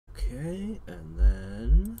Okay, and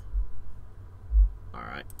then...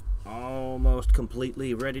 Alright, almost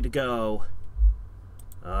completely ready to go.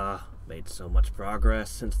 Made so much progress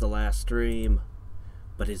since the last stream.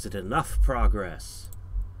 But is it enough progress?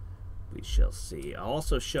 We shall see. I'll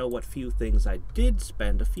also show what few things I did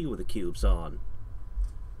spend a few of the cubes on.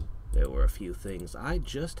 There were a few things I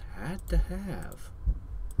just had to have.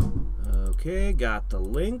 Okay, got the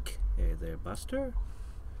link. Hey there, Buster.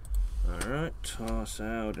 Alright, toss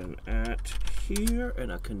out an @ here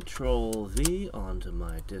and a Control V onto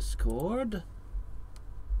my Discord.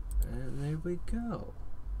 And there we go.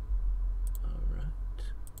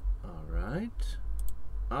 Alright.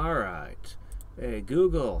 Alright. Hey,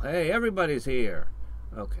 Google. Hey, everybody's here.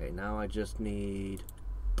 Okay, now I just need...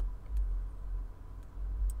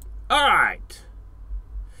 Alright!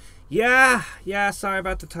 Yeah, sorry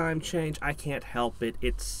about the time change. I can't help it.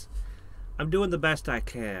 I'm doing the best I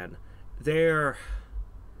can.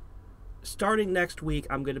 Starting next week,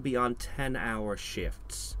 I'm going to be on 10-hour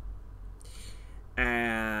shifts.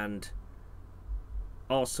 And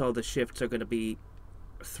also the shifts are going to be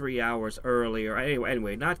 3 hours earlier.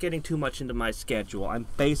 Anyway, not getting too much into my schedule. I'm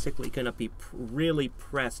basically going to be really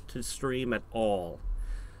pressed to stream at all.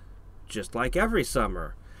 Just like every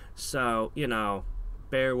summer. So, you know,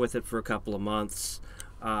 bear with it for a couple of months.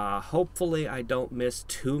 Hopefully I don't miss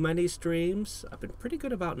too many streams. I've been pretty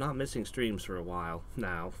good about not missing streams for a while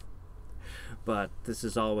now. But this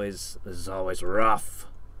is always rough.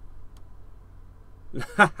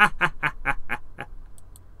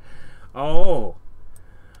 Oh.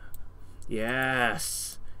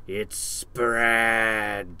 Yes. It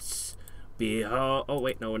spreads. Behold. Oh,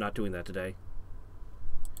 wait, no, we're not doing that today.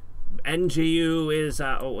 NGU is,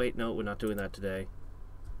 oh, wait, no, we're not doing that today.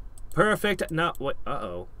 Perfect. No, what?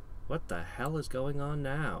 Uh-oh. What the hell is going on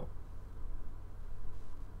now?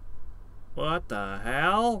 What the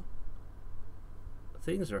hell?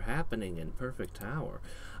 Things are happening in Perfect Tower.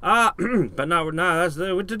 But no, that's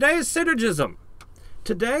today is Synergism.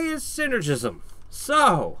 Today is Synergism.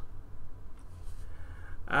 So,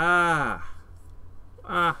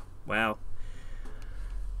 well,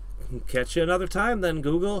 catch you another time then,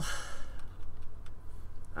 Google.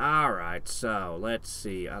 Alright, so let's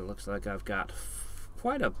see. Looks like I've got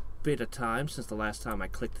quite a bit of time since the last time I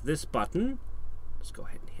clicked this button. Let's go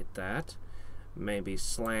ahead and hit that. Maybe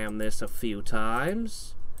slam this a few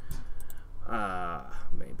times.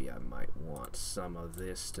 Maybe I might want some of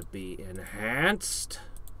this to be enhanced.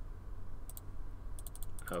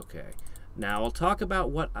 Okay. Now I'll talk about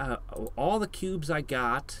what all the cubes I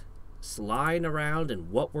got lying around and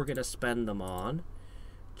what we're going to spend them on.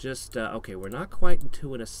 Just, okay, we're not quite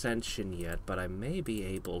into an ascension yet, but I may be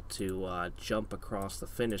able to jump across the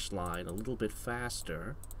finish line a little bit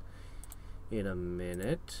faster in a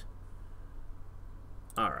minute.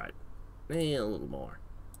 Alright, a little more.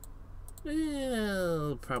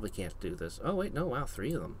 Probably can't do this. Oh, wait, no, wow,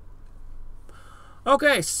 3 of them.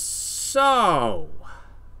 Okay, so...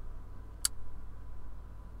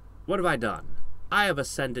 what have I done? I have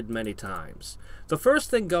ascended many times. The first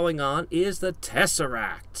thing going on is the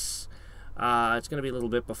Tesseracts. It's going to be a little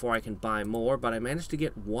bit before I can buy more, but I managed to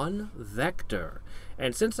get 1 vector.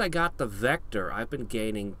 And since I got the vector, I've been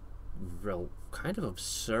gaining real kind of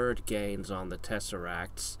absurd gains on the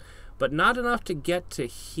Tesseracts, but not enough to get to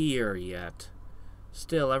here yet.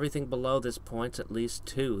 Still, everything below this point's at least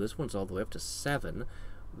 2. This one's all the way up to 7.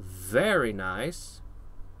 Very nice.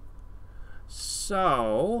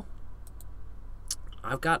 So...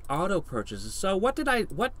 I've got auto purchases. So what did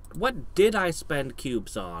I spend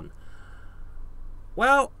cubes on?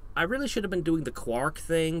 Well, I really should have been doing the Quark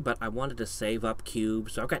thing, but I wanted to save up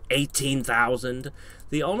cubes. So I've got 18,000.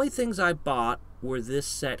 The only things I bought were this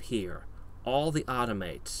set here. All the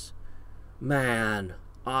automates. Man,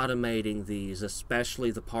 automating these, especially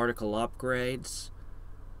the particle upgrades,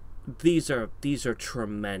 these are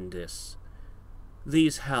tremendous.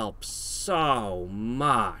 These help so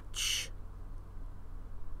much.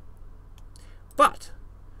 But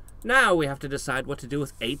now we have to decide what to do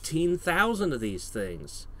with 18,000 of these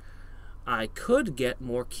things. I could get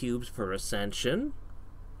more cubes per ascension.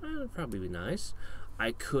 That'd probably be nice.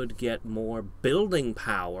 I could get more building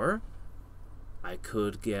power. I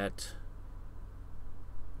could get...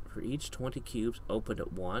 for each 20 cubes opened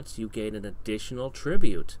at once, you gain an additional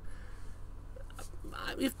tribute.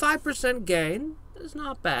 5% gain is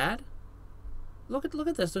not bad. Look at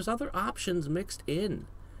this. There's other options mixed in.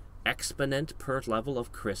 Exponent per level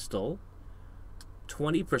of crystal.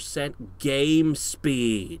 20% game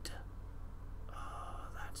speed. Oh,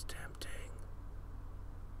 that's tempting.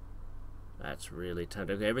 That's really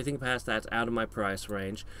tempting. Okay, everything past that's out of my price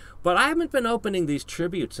range. But I haven't been opening these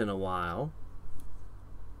tributes in a while.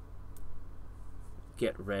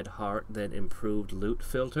 Get red heart, then improved loot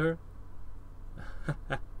filter.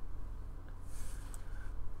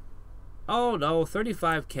 Oh no,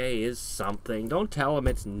 35k is something. Don't tell him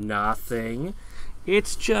it's nothing.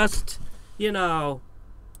 It's just, you know,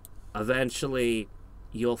 eventually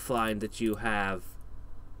you'll find that you have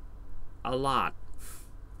a lot.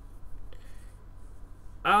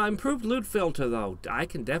 Improved loot filter, though. I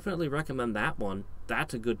can definitely recommend that one.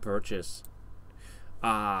 That's a good purchase.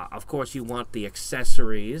 Of course, you want the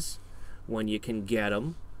accessories when you can get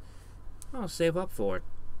them. Oh, save up for it.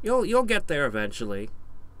 You'll get there eventually.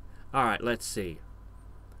 All right, let's see.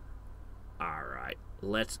 All right,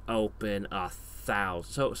 let's open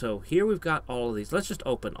 1,000. So here we've got all of these. Let's just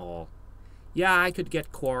open all. Yeah, I could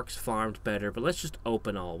get quarks farmed better, but let's just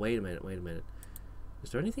open all. Wait a minute.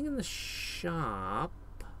 Is there anything in the shop?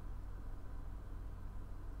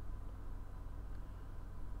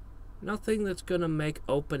 Nothing that's gonna make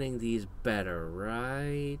opening these better,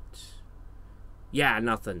 right? Yeah,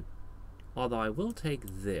 nothing. Although I will take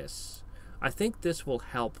this. I think this will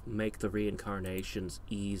help make the reincarnations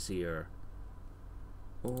easier.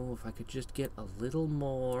 Oh, if I could just get a little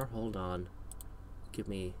more. Hold on. Give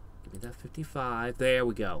me that 55. There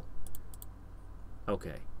we go.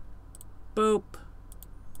 Okay. Boop.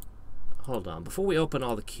 Hold on. Before we open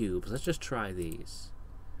all the cubes, let's just try these.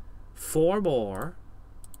 4 more.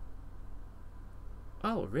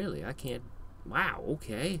 Oh, really? I can't... Wow,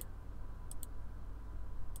 okay.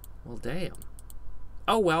 Well, damn.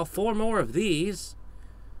 Oh, well, 4 more of these.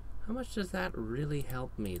 How much does that really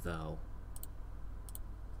help me, though?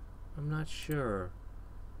 I'm not sure.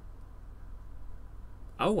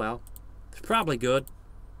 Oh, well. It's probably good.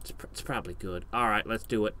 It's probably good. All right, let's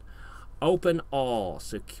do it. Open all.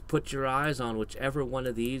 So put your eyes on whichever one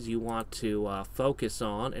of these you want to focus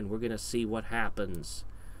on, and we're going to see what happens.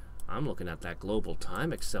 I'm looking at that global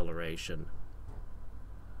time acceleration.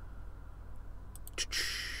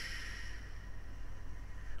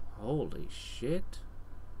 Holy shit.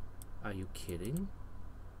 Are you kidding?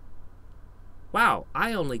 Wow,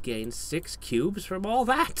 I only gained 6 cubes from all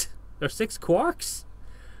that. Or 6 quarks.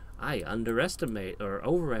 I underestimate or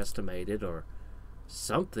overestimated or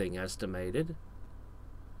something estimated.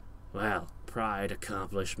 Well, pride,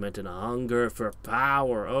 accomplishment, and a hunger for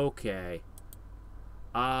power. Okay.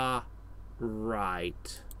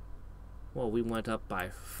 Right. Well, we went up by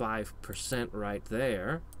 5% right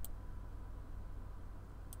there.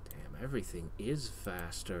 Damn, everything is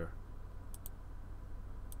faster.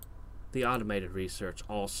 The automated research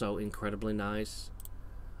also incredibly nice.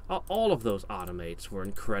 All of those automates were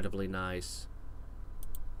incredibly nice.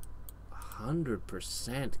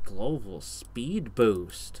 100% global speed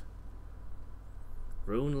boost.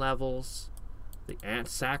 Rune levels. The ant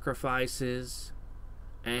sacrifices.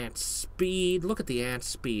 Ant speed. Look at the ant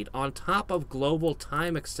speed. On top of global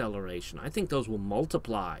time acceleration. I think those will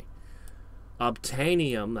multiply.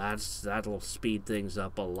 Obtainium. That'll speed things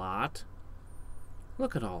up a lot.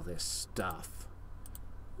 Look at all this stuff.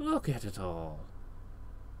 Look at it all.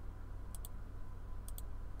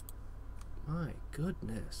 My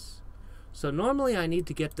goodness. So normally I need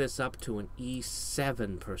to get this up to an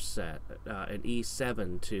E7%, an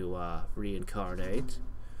E7 to reincarnate.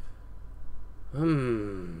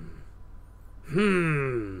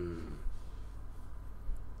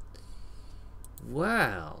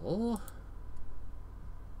 Well,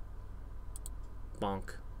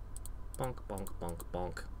 bonk. Bonk, bonk, bonk,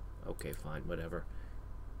 bonk. Okay, fine, whatever.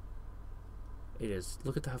 It is.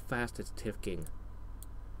 Look at how fast it's ticking.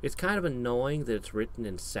 It's kind of annoying that it's written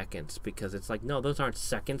in seconds, because it's like, no, those aren't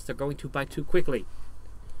seconds. They're going by too quickly.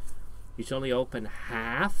 You should only open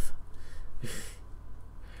half.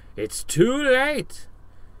 It's too late.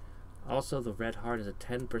 Also, the red heart is a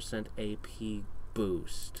 10% AP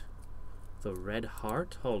boost. The red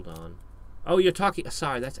heart? Hold on. Oh, you're talking...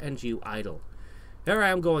 Sorry, that's NGU idle. Here I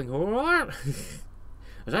am going, what? Is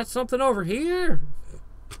that something over here?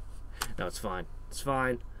 No, it's fine. It's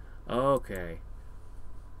fine. Okay.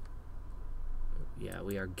 Yeah,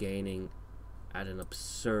 we are gaining at an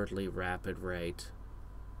absurdly rapid rate.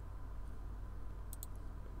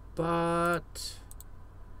 But...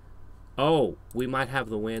 Oh, we might have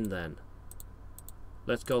the win then.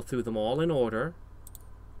 Let's go through them all in order.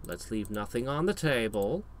 Let's leave nothing on the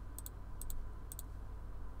table.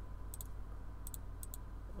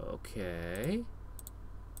 Okay.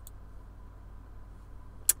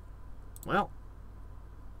 Well,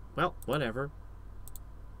 whatever.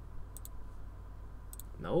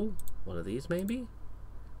 No? One of these, maybe?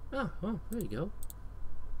 Oh, there you go.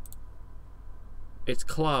 It's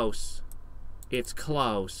close. It's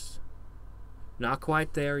close. Not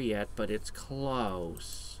quite there yet, but it's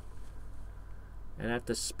close. And at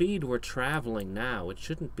the speed we're traveling now, it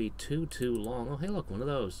shouldn't be too long. Oh, hey, look, one of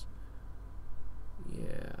those.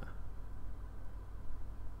 Yeah.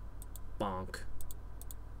 Bonk.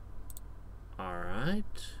 All right.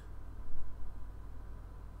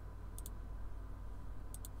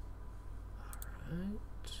 All right.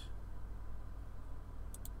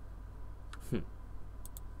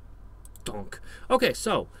 Donk. Okay,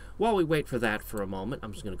 so while we wait for that for a moment,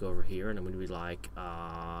 I'm just going to go over here and I'm going to be like,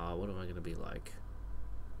 what am I going to be like?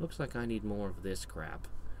 Looks like I need more of this crap.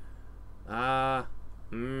 Well,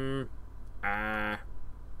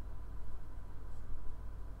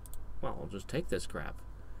 I'll just take this crap.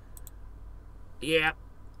 Yeah.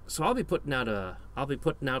 So I'll be putting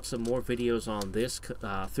out some more videos on this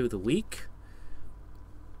through the week.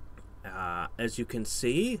 As you can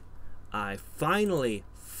see, I finally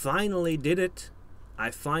did it. I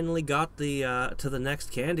finally got the to the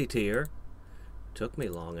next candy tier. Took me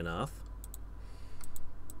long enough.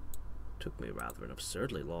 Took me rather an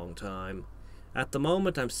absurdly long time. At the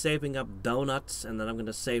moment, I'm saving up donuts, and then I'm going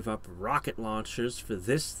to save up rocket launchers for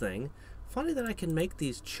this thing. Funny that I can make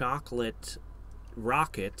these chocolate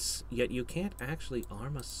rockets, yet you can't actually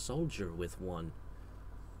arm a soldier with one.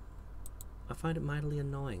 I find it mightily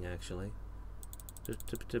annoying, actually, to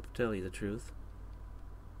tell you the truth.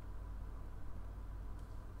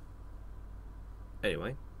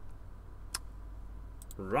 Anyway.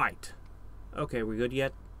 Right. Okay, we good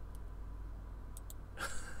yet?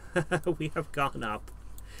 We have gone up.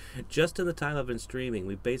 Just in the time I've been streaming,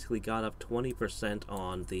 we've basically got up 20%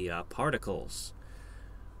 on the particles.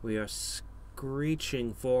 We are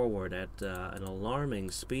screeching forward at an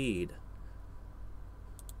alarming speed.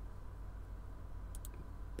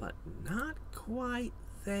 But not quite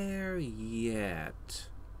there yet.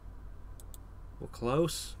 We're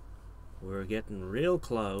close. We're getting real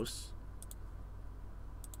close.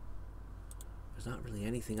 There's not really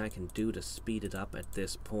anything I can do to speed it up at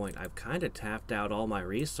this point. I've kind of tapped out all my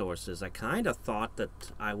resources. I kind of thought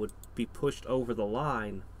that I would be pushed over the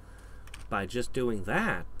line by just doing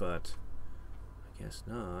that, but I guess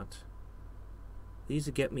not. These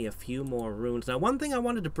would get me a few more runes. Now, one thing I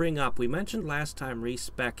wanted to bring up, we mentioned last time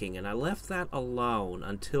respecking, and I left that alone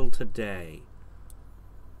until today.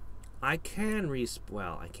 I can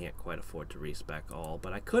well, I can't quite afford to respec all,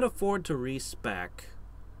 but I could afford to respec.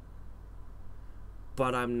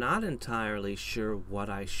 But I'm not entirely sure what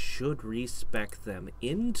I should respec them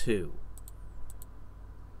into.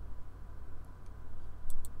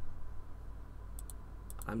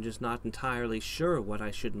 I'm just not entirely sure what I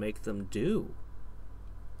should make them do.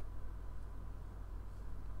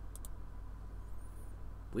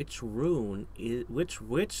 Which rune is which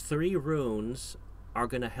 3 runes are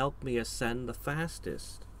going to help me ascend the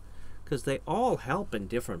fastest? Because they all help in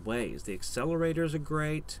different ways. The accelerators are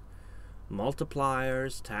great.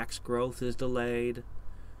 Multipliers, tax growth is delayed.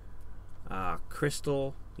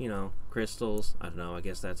 Crystal, you know, crystals, I don't know, I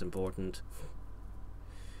guess that's important.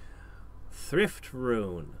 Thrift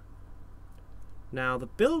rune. Now, the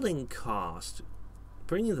building cost,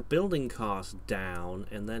 bringing the building cost down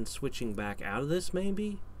and then switching back out of this,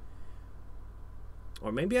 maybe?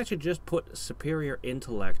 Or maybe I should just put superior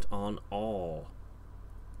intellect on all.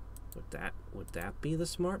 Would that be the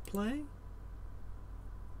smart play?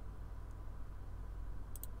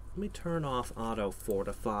 Let me turn off auto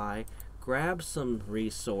fortify, grab some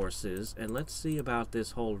resources, and let's see about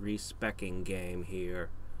this whole respecking game here.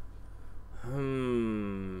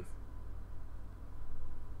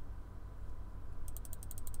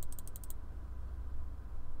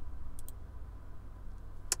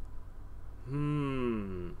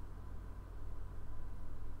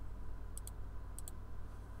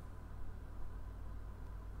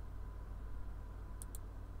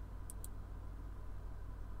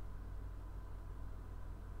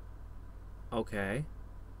 Okay.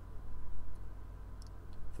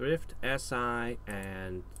 Thrift, SI,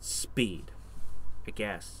 and speed, I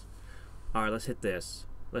guess. Alright, let's hit this.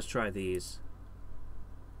 Let's try these.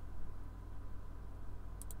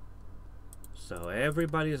 So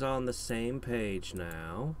everybody's on the same page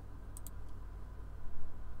now.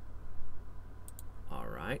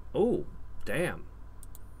 Alright. Oh, damn.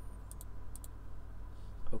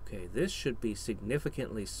 Okay, this should be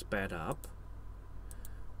significantly sped up.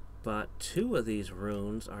 But 2 of these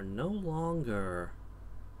runes are no longer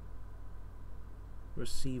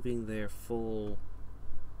receiving their full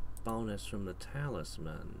bonus from the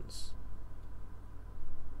talismans.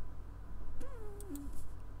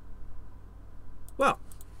 Well,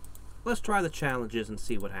 let's try the challenges and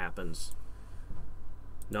see what happens.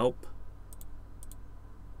 Nope.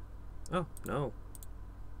 Oh, no.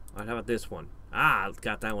 Alright, how about this one? Ah,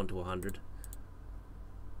 got that one to 100.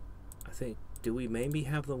 I think, do we maybe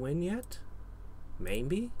have the win yet?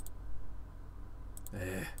 Maybe?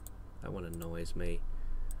 That one annoys me.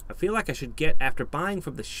 I feel like I should get, after buying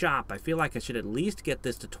from the shop, I feel like I should at least get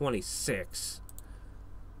this to 26.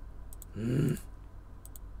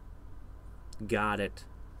 Got it.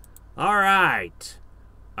 Alright.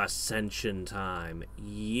 Ascension time.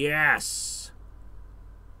 Yes!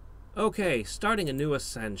 Okay, starting a new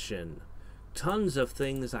ascension. Tons of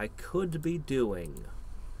things I could be doing.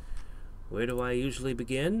 Where do I usually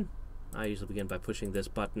begin? I usually begin by pushing this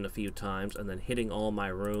button a few times and then hitting all my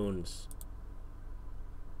runes.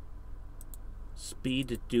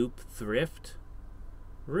 Speed, dupe, thrift?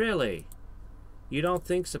 Really? You don't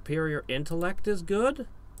think superior intellect is good?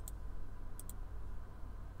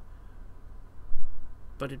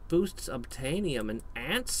 But it boosts obtainium and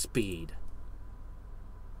ant speed.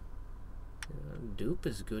 Dupe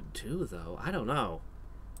is good too, though. I don't know.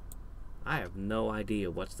 I have no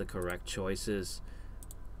idea what's the correct choices.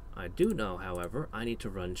 I do know, however, I need to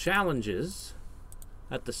run challenges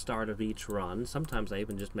at the start of each run. Sometimes I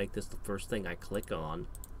even just make this the first thing I click on,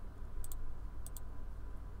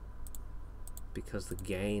 because the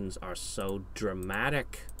gains are so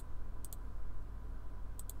dramatic.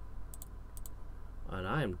 And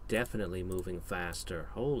I am definitely moving faster.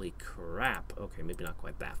 Holy crap. Okay, maybe not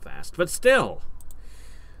quite that fast, but still.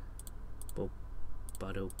 Boop.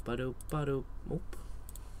 Ba-doop, ba-doop, ba-doop. Oop.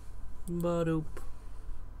 Ba-doop.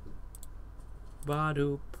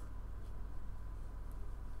 Ba-doop.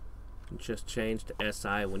 Just change to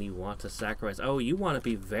SI when you want to sacrifice. Oh, you want to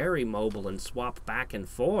be very mobile and swap back and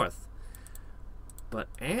forth. But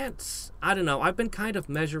ants, I don't know. I've been kind of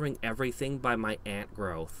measuring everything by my ant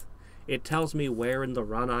growth. It tells me where in the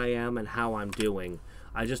run I am and how I'm doing.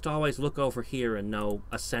 I just always look over here and know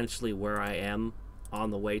essentially where I am on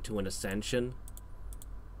the way to an ascension.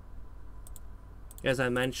 As I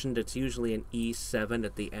mentioned, it's usually an E7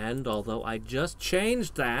 at the end, although I just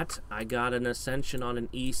changed that. I got an ascension on an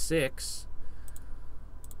E6.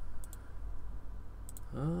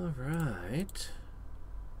 Alright.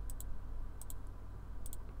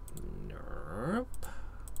 Nerp.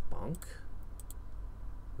 Bonk.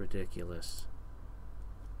 Ridiculous.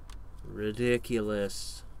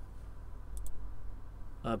 Ridiculous.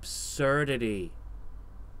 Absurdity.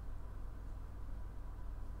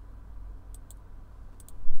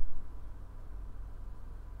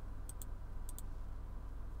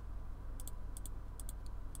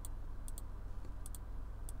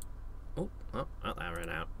 Oh, that ran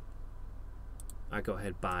out. I go ahead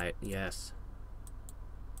and buy it, yes.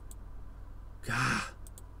 Gah.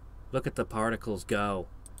 Look at the particles go.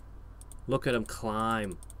 Look at them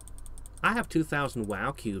climb. I have 2,000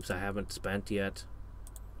 WoW cubes I haven't spent yet.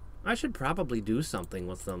 I should probably do something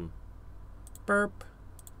with them. Burp.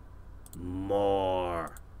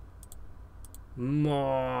 More.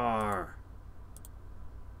 More.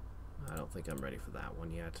 I don't think I'm ready for that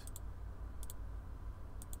one yet.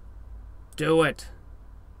 Do it.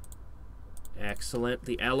 Excellent.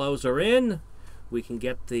 The Elos are in. We can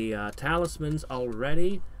get the talismans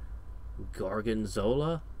already.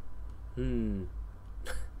 Gorgonzola. Dupe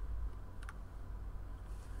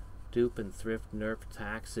and thrift nerf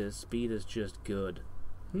taxes. Speed is just good.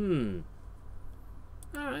 Alright,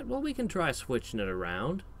 well, we can try switching it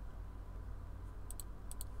around.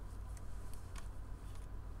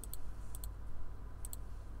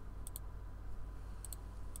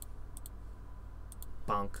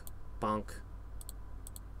 Bonk. Bonk.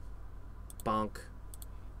 Bonk.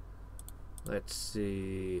 Let's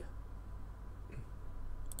see.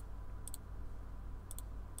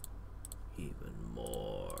 Even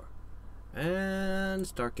more. And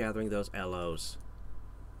start gathering those Elos.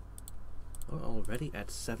 We're already at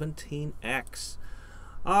 17x.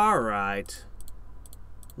 Alright.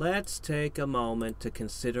 Let's take a moment to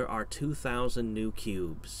consider our 2,000 new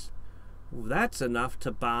cubes. That's enough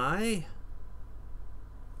to buy.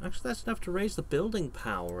 Actually, that's enough to raise the building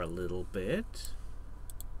power a little bit.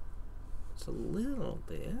 It's a little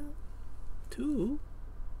bit. Two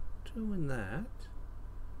in that.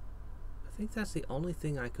 I think that's the only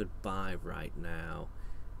thing I could buy right now.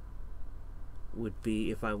 Would be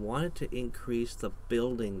if I wanted to increase the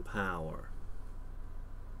building power.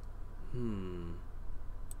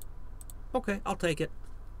 Okay, I'll take it.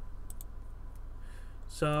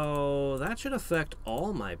 So that should affect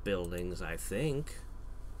all my buildings, I think.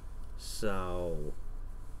 So,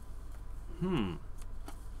 I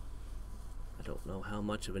don't know how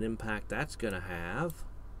much of an impact that's gonna have.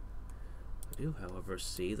 do, however,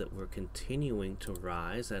 see that we're continuing to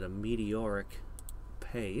rise at a meteoric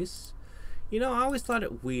pace. You know, I always thought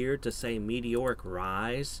it weird to say meteoric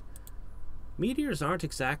rise. Meteors aren't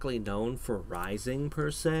exactly known for rising,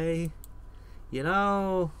 per se. You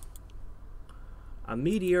know, a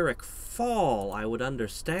meteoric fall, I would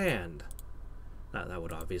understand. That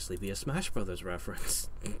would obviously be a Smash Brothers reference.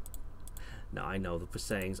 No, I know the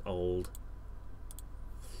saying's old.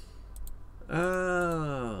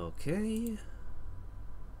 Okay.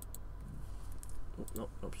 Oh,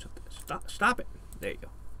 no, stop it. There you go.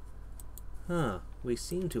 Huh, we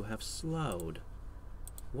seem to have slowed.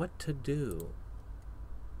 What to do?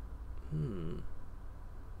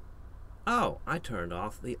 Oh, I turned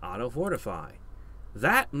off the auto fortify.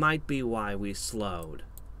 That might be why we slowed.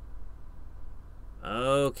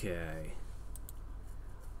 Okay.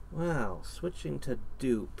 Well, switching to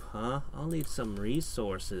dupe, huh? I'll need some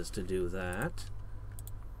resources to do that.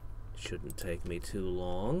 Shouldn't take me too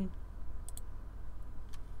long.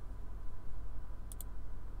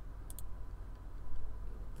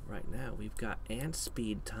 Right now, we've got ant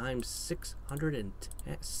speed times 610,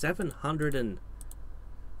 700 and...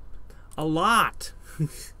 a lot!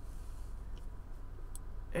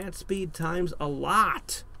 Ant speed times a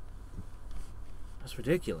lot! That's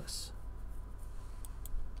ridiculous.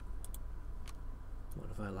 What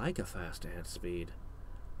if I like a fast ant speed?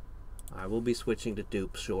 I will be switching to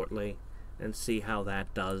dupe shortly and see how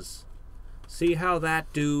that does. See how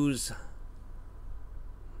that does.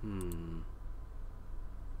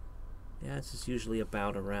 Yeah, this is usually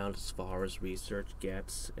about around as far as research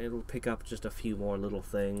gets. It'll pick up just a few more little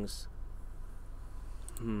things.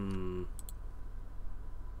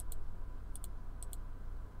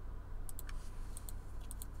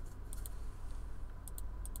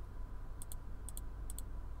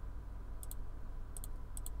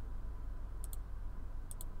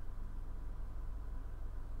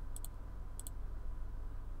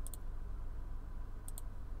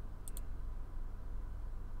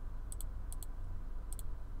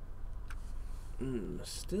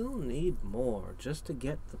 Still need more just to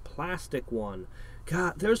get the plastic one.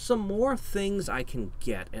 God, there's some more things I can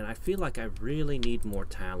get, and I feel like I really need more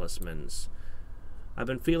talismans. I've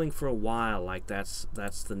been feeling for a while like that's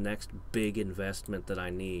the next big investment that I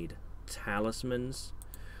need. Talismans.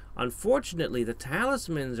 Unfortunately, the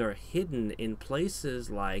talismans are hidden in places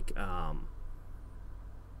like,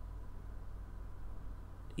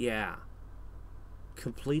 yeah.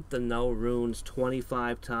 Complete the no runes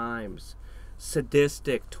 25 times.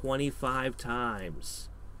 Sadistic 25 times.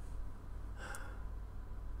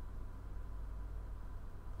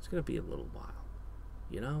 It's gonna be a little while,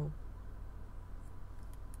 you know?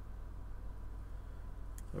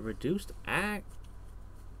 A reduced ants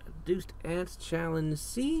challenge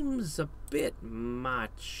seems a bit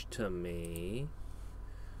much to me.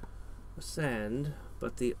 Ascend,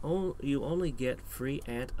 but you only get free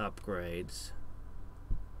ant upgrades.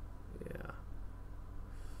 Yeah.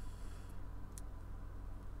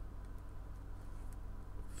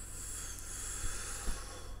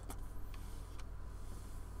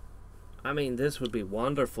 I mean, this would be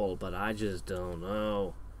wonderful, but I just don't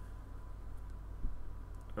know.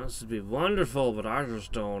 This would be wonderful, but I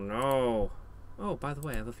just don't know. Oh, by the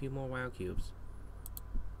way, I have a few more WoW cubes.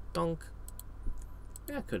 Dunk.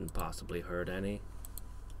 That couldn't possibly hurt any.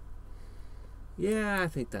 Yeah, I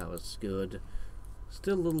think that was good.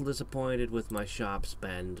 Still a little disappointed with my shop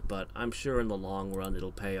spend, but I'm sure in the long run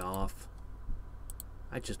it'll pay off.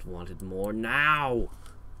 I just wanted more now.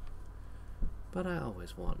 But I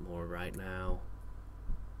always want more right now.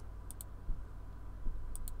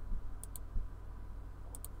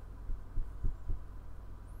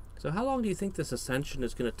 So how long do you think this ascension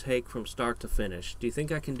is going to take from start to finish? Do you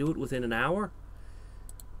think I can do it within an hour?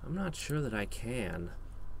 I'm not sure that I can.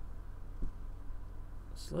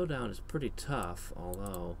 Slowdown is pretty tough,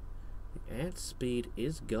 although the ant speed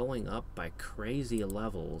is going up by crazy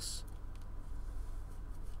levels.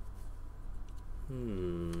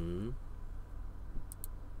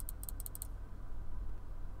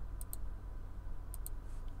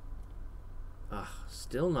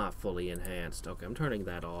 Still not fully enhanced. Okay, I'm turning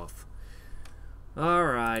that off.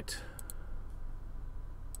 Alright.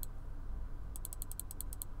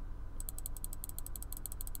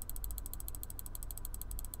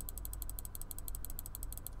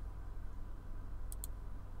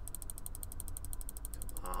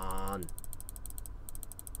 Come on.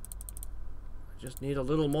 I just need a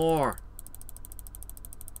little more.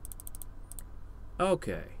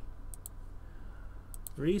 Okay.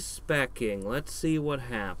 Respecking. Let's see what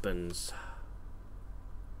happens.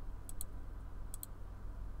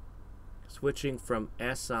 Switching from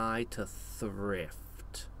SI to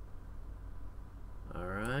thrift.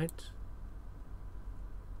 Alright.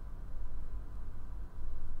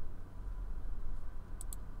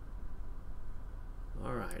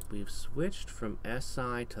 Alright, we've switched from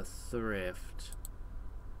SI to thrift.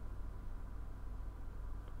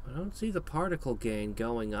 I don't see the particle gain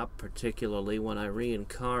going up particularly when I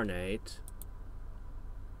reincarnate.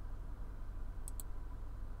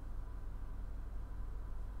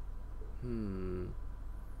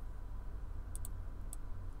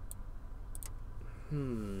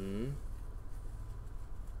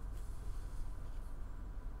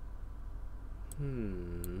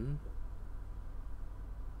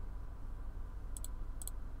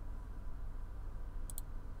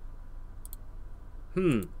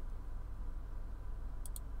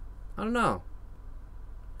 I don't know.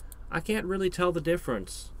 I can't really tell the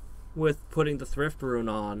difference with putting the thrift rune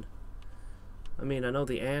on. I mean, I know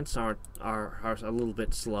the ants are a little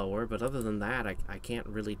bit slower, but other than that, I can't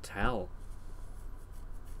really tell.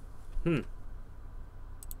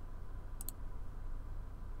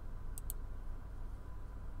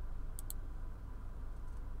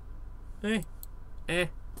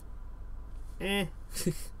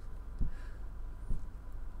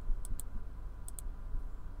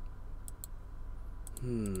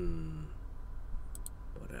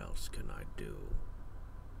 What else can I do?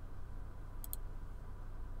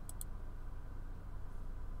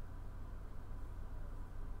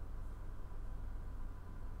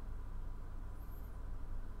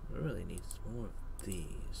 I really need more of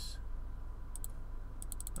these.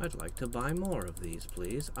 I'd like to buy more of these,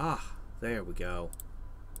 please. Ah, there we go.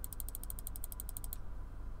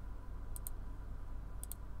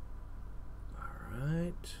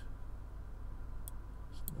 Alright.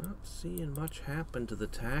 Not seeing much happen to the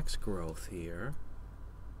tax growth here.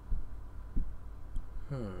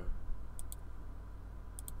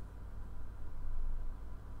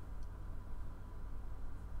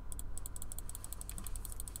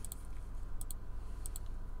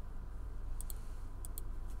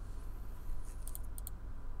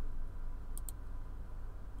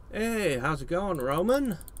 Hey, how's it going,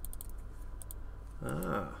 Roman?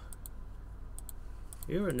 Ah.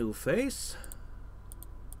 You're a new face.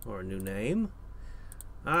 Or a new name.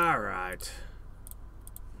 Alright.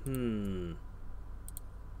 I don't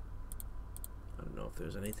know if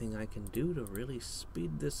there's anything I can do to really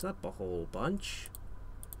speed this up a whole bunch.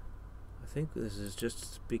 I think this has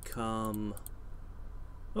just become...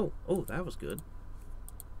 Oh, that was good.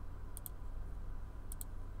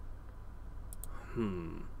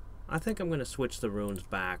 I think I'm going to switch the runes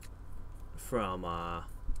back from, oh,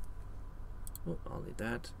 I'll need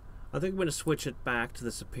that. I think I'm going to switch it back to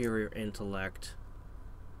the superior intellect.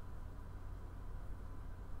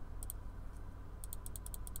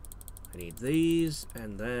 I need these,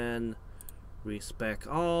 and then respec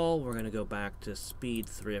all. We're going to go back to speed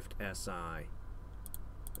thrift SI.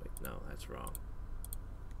 Wait, no, that's wrong.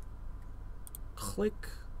 Click.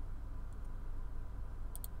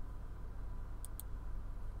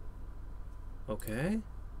 Okay.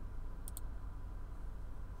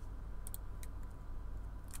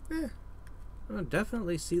 I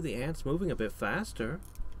definitely see the ants moving a bit faster.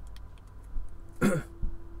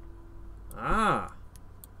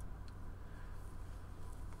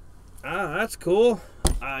 That's cool.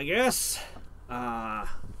 I guess. I'm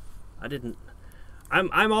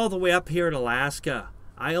all the way up here in Alaska.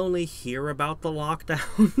 I only hear about the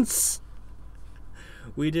lockdowns.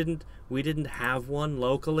 We didn't have one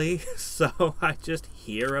locally, so I just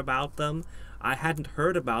hear about them. I hadn't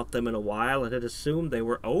heard about them in a while and had assumed they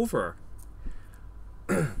were over.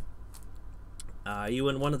 Are you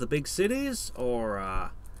in one of the big cities, or I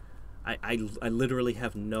literally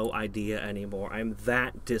have no idea anymore. I'm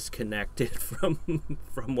that disconnected from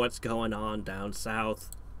what's going on down south.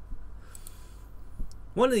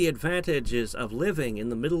 One of the advantages of living in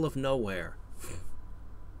the middle of nowhere,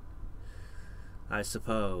 I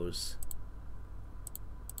suppose.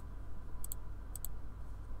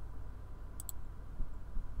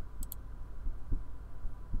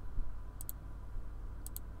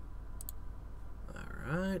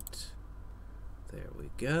 Alright. There we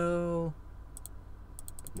go.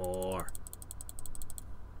 More.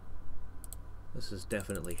 This is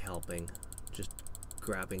definitely helping. Just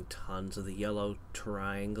grabbing tons of the yellow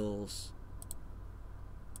triangles.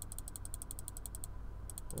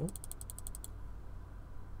 Oh.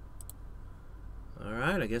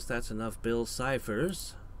 Alright, I guess that's enough Bill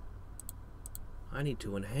ciphers. I need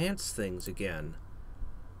to enhance things again.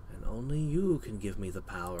 And only you can give me the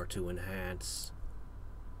power to enhance.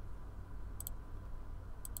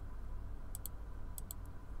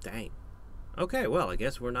 Dang. Okay, well, I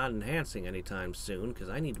guess we're not enhancing anytime soon, because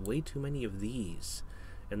I need way too many of these.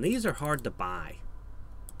 And these are hard to buy.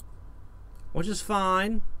 Which is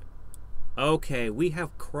fine. Okay, we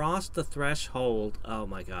have crossed the threshold. Oh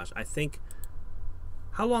my gosh, I think...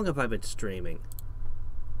 How long have I been streaming?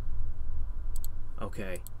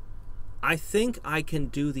 Okay. I think I can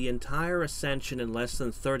do the entire ascension in less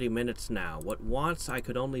than 30 minutes now. What once I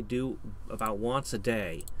could only do about once a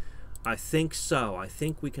day. I think so. I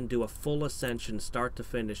think we can do a full ascension start to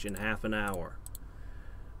finish in half an hour.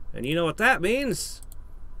 And you know what that means?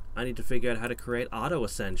 I need to figure out how to create auto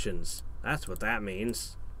ascensions. That's what that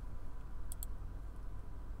means.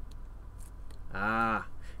 Ah.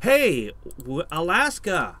 Hey,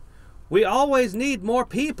 Alaska! We always need more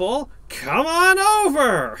people. Come on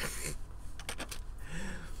over!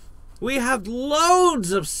 We have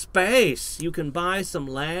loads of space. You can buy some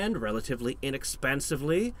land relatively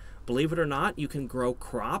inexpensively. Believe it or not, you can grow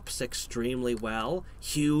crops extremely well.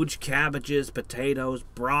 Huge cabbages, potatoes,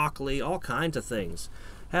 broccoli, all kinds of things.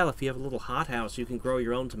 Hell, if you have a little hothouse, you can grow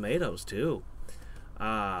your own tomatoes, too.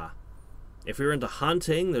 If you're into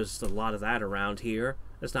hunting, there's a lot of that around here.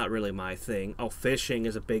 That's not really my thing. Oh, fishing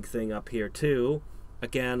is a big thing up here, too.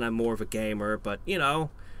 Again, I'm more of a gamer, but, you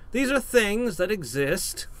know, these are things that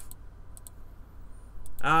exist.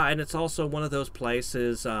 And it's also one of those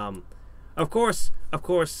places, of course,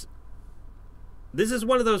 this is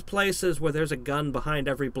one of those places where there's a gun behind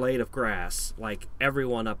every blade of grass. Like,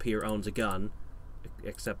 everyone up here owns a gun,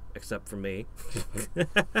 except for me.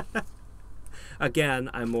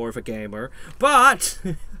 Again, I'm more of a gamer, but...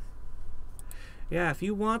 Yeah, if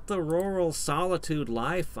you want the rural solitude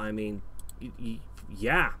life, I mean,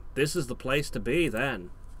 yeah, this is the place to be then.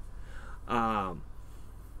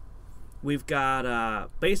 We've got,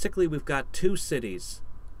 basically we've got 2 cities,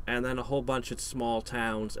 and then a whole bunch of small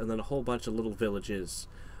towns, and then a whole bunch of little villages.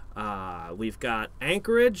 We've got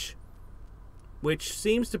Anchorage, which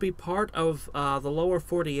seems to be part of the lower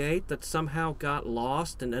 48 that somehow got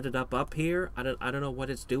lost and ended up here. I don't know what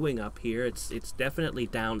it's doing up here. It's definitely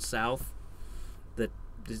down south.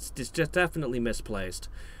 It's just definitely misplaced.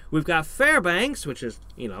 We've got Fairbanks, which is,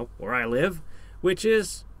 you know, where I live, which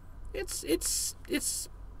is, it's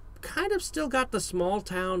kind of still got the small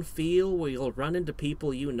town feel where you'll run into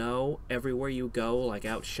people you know everywhere you go, like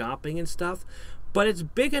out shopping and stuff. But it's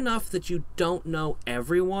big enough that you don't know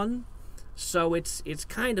everyone, so it's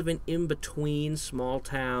kind of an in-between small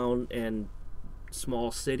town and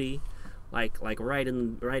small city, like right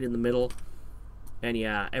in the middle. And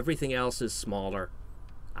yeah, everything else is smaller.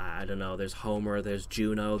 I don't know, there's Homer, there's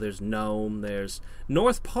Juneau, there's Nome, there's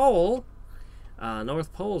North Pole.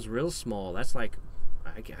 North Pole's real small. That's like,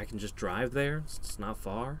 I can just drive there. It's not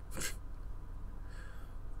far.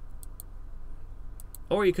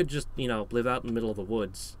 Or you could just, you know, live out in the middle of the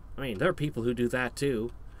woods. I mean, there are people who do that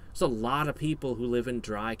too. There's a lot of people who live in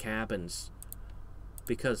dry cabins.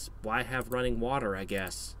 Because why have running water, I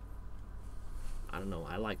guess? I don't know,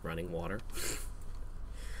 I like running water.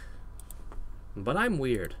 But I'm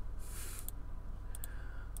weird.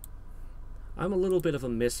 I'm a little bit of a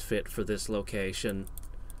misfit for this location.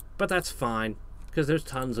 But that's fine, because there's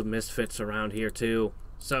tons of misfits around here too.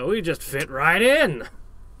 So we just fit right in!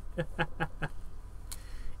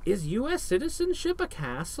 Is U.S. citizenship a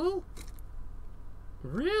castle?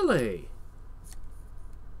 Really?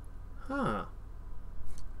 Huh.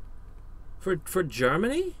 For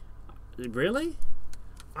Germany? Really?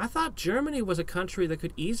 I thought Germany was a country that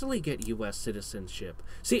could easily get U.S. citizenship.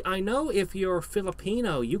 See, I know if you're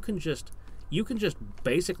Filipino, you can just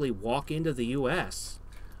basically walk into the U.S.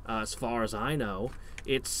 As far as I know,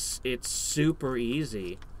 it's super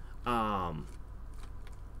easy. I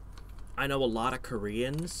know a lot of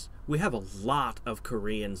Koreans. We have a lot of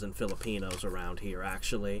Koreans and Filipinos around here,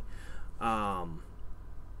 actually. I've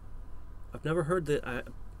never heard that.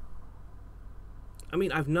 I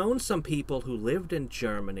mean, I've known some people who lived in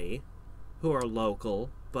Germany who are local,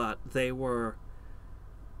 but they were...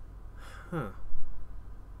 Huh.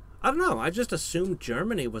 I don't know. I just assumed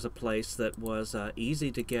Germany was a place that was easy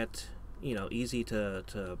to get, you know, easy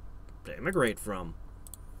to immigrate from.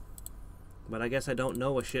 But I guess I don't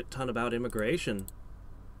know a shit ton about immigration.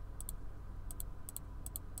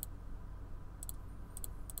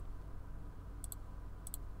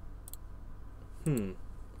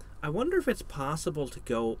 I wonder if it's possible to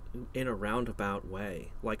go in a roundabout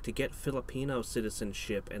way, like to get Filipino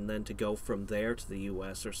citizenship and then to go from there to the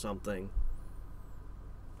U.S. or something.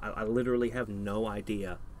 I literally have no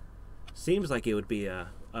idea. Seems like it would be a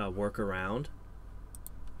workaround.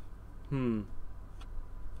 We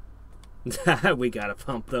gotta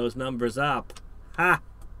pump those numbers up. Ha!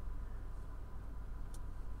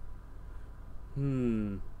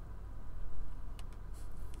 Land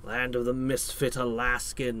of the misfit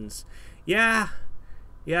Alaskans. Yeah,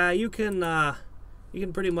 you can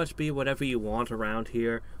pretty much be whatever you want around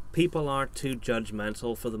here. People aren't too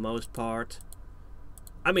judgmental for the most part.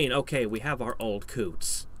 I mean, okay, we have our old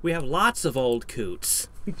coots. We have lots of old coots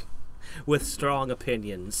with strong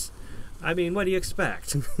opinions. I mean, what do you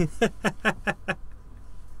expect?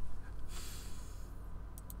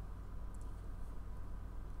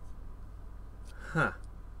 Huh.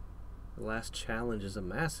 The last challenge is a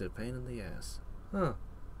massive pain in the ass. Huh.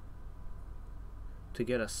 To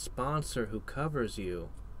get a sponsor who covers you.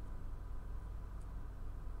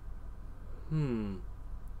 Hmm.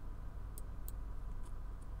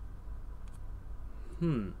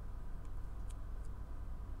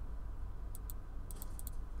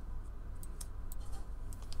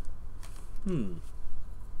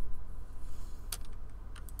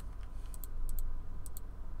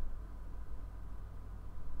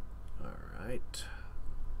 Alright.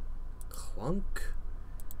 Clunk.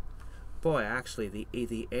 Boy, actually,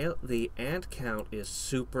 the ant count is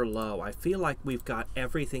super low. I feel like we've got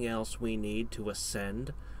everything else we need to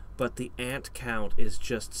ascend, but the ant count is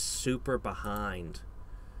just super behind.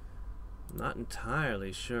 I'm not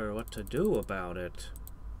entirely sure what to do about it.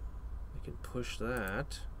 I can push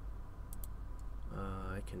that.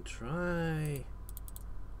 I can try...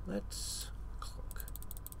 Let's... Clunk.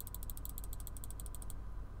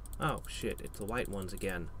 Oh, shit, it's the white ones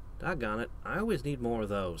again. Doggone it, I always need more of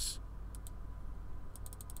those.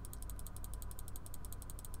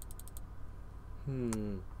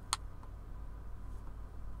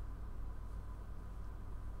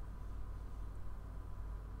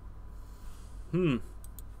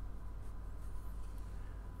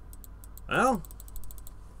 Well,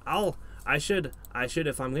 I should,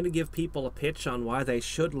 if I'm going to give people a pitch on why they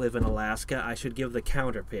should live in Alaska, I should give the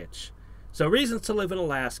counter pitch. So, reasons to live in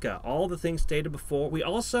Alaska. All the things stated before. We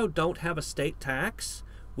also don't have a state tax.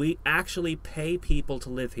 We actually pay people to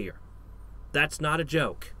live here. That's not a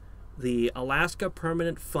joke. The Alaska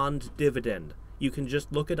Permanent Fund Dividend. You can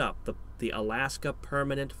just look it up. The Alaska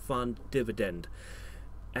Permanent Fund Dividend.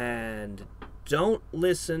 And don't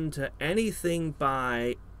listen to anything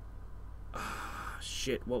by...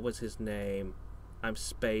 shit, what was his name? I'm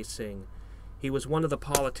spacing. He was one of the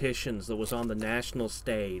politicians that was on the national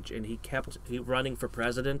stage, and he running for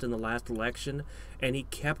president in the last election, and he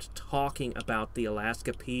kept talking about the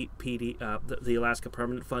Alaska the Alaska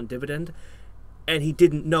Permanent Fund Dividend, and he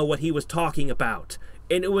didn't know what he was talking about,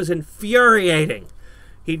 and it was infuriating.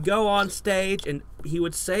 He'd go on stage, and he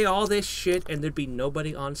would say all this shit, and there'd be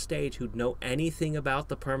nobody on stage who'd know anything about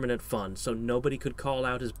the permanent fund, so nobody could call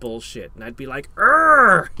out his bullshit, and I'd be like,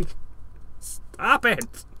 "Urgh! Stop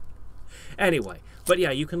it!" Anyway, but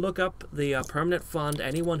yeah, you can look up the permanent fund.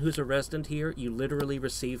 Anyone who's a resident here, you literally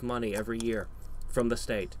receive money every year from the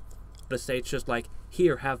state. The state's just like,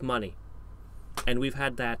 here, have money. And we've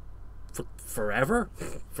had that for forever?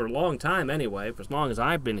 For a long time anyway, for as long as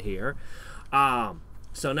I've been here.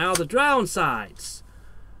 So now the downsides.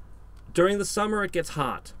 During the summer it gets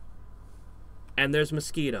hot. And there's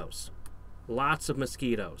mosquitoes. Lots of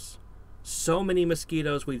mosquitoes. So many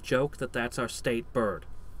mosquitoes we've joked that that's our state bird.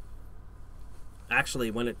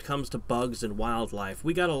 Actually, when it comes to bugs and wildlife,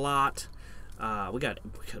 we got a lot. We got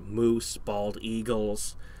moose, bald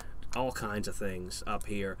eagles, all kinds of things up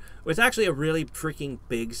here. It's actually a really freaking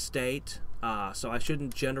big state, so I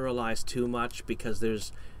shouldn't generalize too much because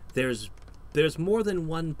there's more than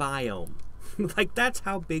one biome. Like, that's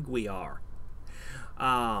how big we are.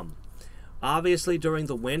 Obviously, during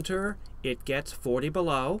the winter, it gets 40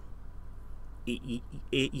 below.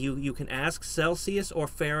 You can ask Celsius or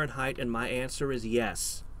Fahrenheit, and my answer is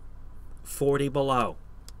yes. 40 below.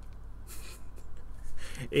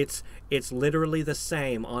 It's literally the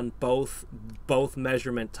same on both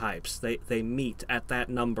measurement types. They meet at that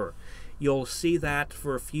number. You'll see that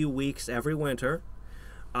for a few weeks every winter.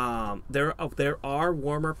 There are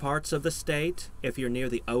warmer parts of the state. If you're near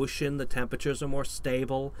the ocean, the temperatures are more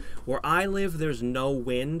stable. Where I live, there's no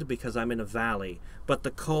wind because I'm in a valley, but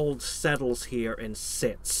the cold settles here and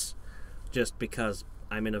sits just because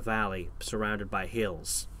I'm in a valley surrounded by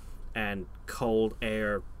hills, and cold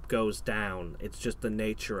air goes down. It's just the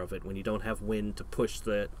nature of it when you don't have wind to push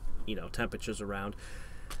the, temperatures around.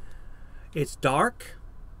 It's dark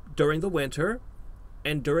during the winter.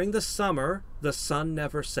 And during the summer, the sun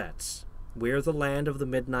never sets. We're the land of the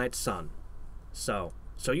midnight sun. So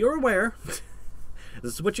you're aware.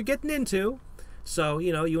 This is what you're getting into. So,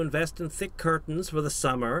 you invest in thick curtains for the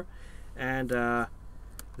summer. And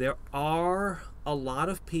there are a lot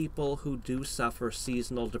of people who do suffer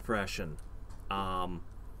seasonal depression.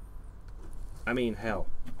 I mean, hell.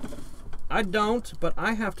 I don't, but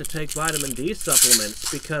I have to take vitamin D supplements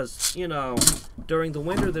because, you know, during the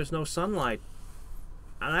winter there's no sunlight.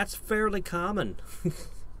 And that's fairly common.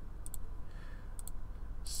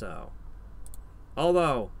 So,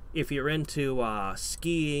 although, if you're into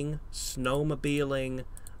skiing, snowmobiling,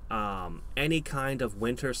 any kind of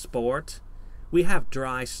winter sport, we have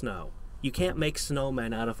dry snow. You can't make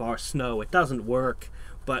snowmen out of our snow. It doesn't work.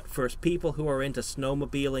 But for people who are into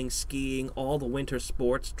snowmobiling, skiing, all the winter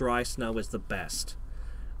sports, dry snow is the best.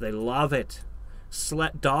 They love it.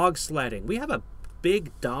 Dog sledding. We have a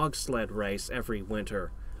big dog sled race every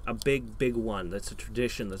winter. A big one. That's a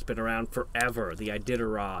tradition that's been around forever. The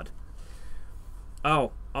Iditarod.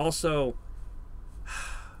 Oh, also,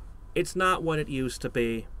 it's not what it used to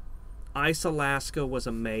be. Ice Alaska was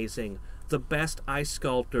amazing. The best ice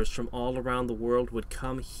sculptors from all around the world would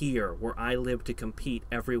come here, where I live, to compete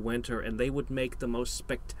every winter, and they would make the most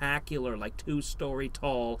spectacular, like 2-story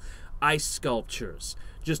tall ice sculptures.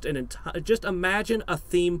 Just imagine a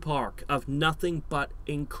theme park of nothing but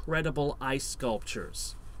incredible ice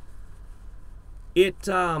sculptures.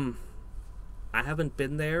 I haven't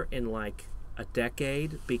been there in like a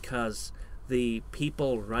decade because the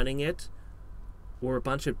people running it were a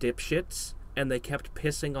bunch of dipshits. And they kept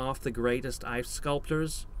pissing off the greatest ice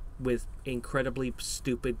sculptors with incredibly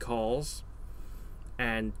stupid calls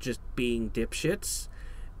and just being dipshits.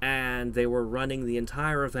 And they were running the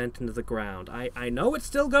entire event into the ground. I know it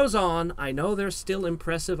still goes on. I know there's still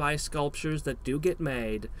impressive ice sculptures that do get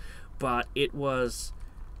made. But it was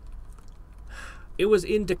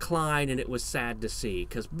in decline, and it was sad to see.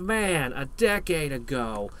 Because, man, a decade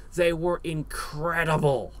ago, they were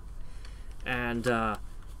incredible. And,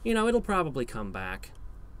 you know, it'll probably come back.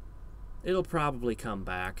 It'll probably come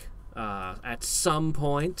back at some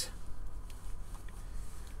point.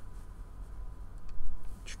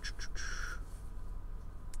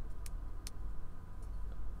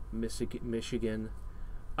 Michigan.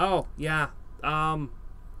 Oh, yeah.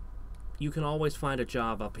 You can always find a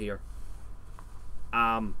job up here.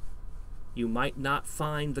 You might not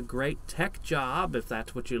find the great tech job, if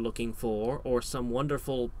that's what you're looking for, or some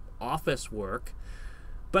wonderful office work.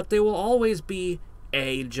 But there will always be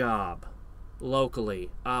a job locally.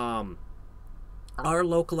 Our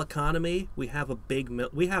local economy, we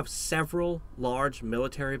have several large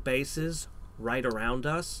military bases right around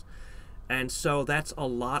us, and so that's a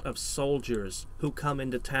lot of soldiers who come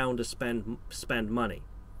into town to spend money.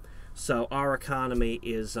 So our economy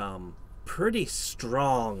is pretty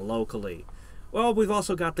strong locally. Well, we've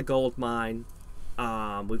also got the gold mine.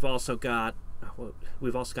 We've also got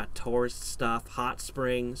tourist stuff, hot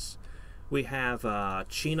springs. We have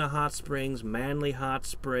Chena hot springs, Manly hot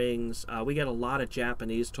springs. We get a lot of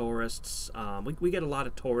Japanese tourists. We get a lot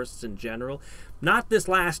of tourists in general. Not this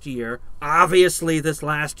last year. Obviously, this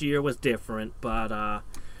last year was different. But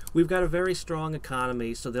we've got a very strong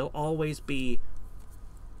economy, so there'll always be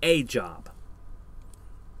a job.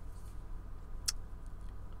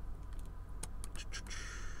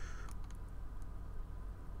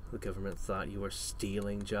 The government thought you were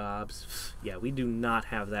stealing jobs. Yeah, we do not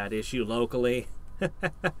have that issue locally.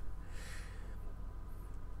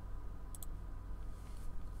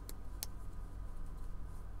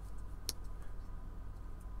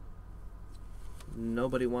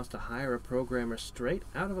 Nobody wants to hire a programmer straight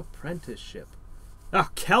out of apprenticeship. Oh,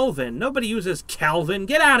 Kelvin! Nobody uses Kelvin!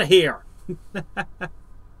 Get out of here!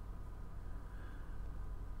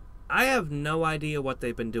 I have no idea what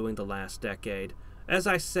they've been doing the last decade. As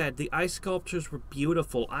I said, the ice sculptures were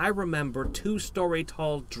beautiful. I remember 2-story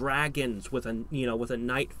tall dragons with a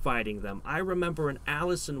knight fighting them. I remember an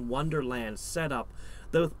Alice in Wonderland setup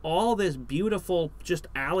with all this beautiful just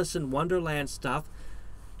Alice in Wonderland stuff.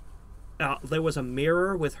 There was a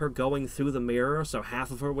mirror with her going through the mirror, so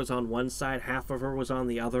half of her was on one side, half of her was on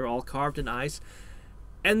the other, all carved in ice.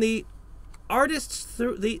 And the artists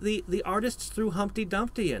threw Humpty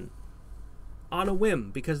Dumpty in on a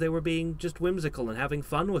whim because they were being just whimsical and having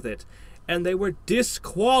fun with it. And they were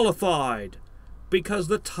disqualified because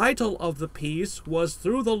the title of the piece was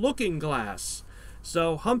Through the Looking Glass.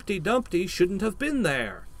 So Humpty Dumpty shouldn't have been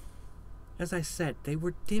there. As I said, they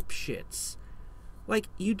were dipshits. Like,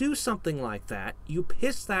 you do something like that, you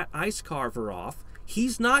piss that ice carver off,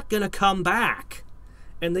 he's not gonna come back.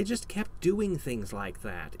 And they just kept doing things like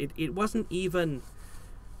that. It wasn't even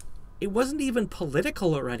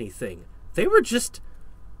political or anything. They were just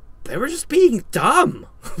being dumb.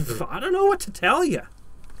 I don't know what to tell you.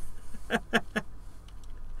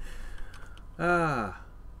 Yeah.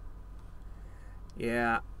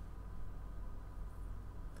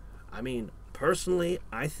 I mean, personally,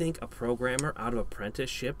 I think a programmer out of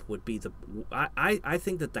apprenticeship would be the... I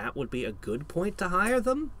think that would be a good point to hire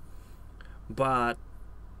them, but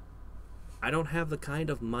I don't have the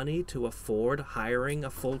kind of money to afford hiring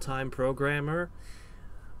a full-time programmer.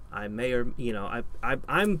 I may or, you know,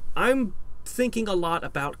 I'm thinking a lot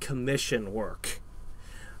about commission work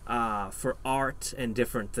for art and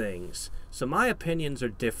different things. So my opinions are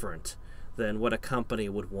different than what a company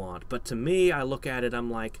would want. But to me, I look at it,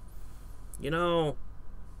 I'm like, you know,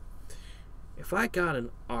 if I got an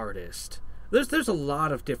artist, there's a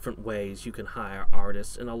lot of different ways you can hire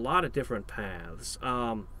artists in a lot of different paths.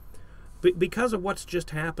 Because of what's just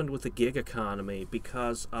happened with the gig economy,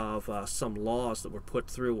 because of some laws that were put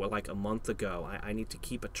through like a month ago, I need to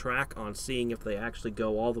keep a track on seeing if they actually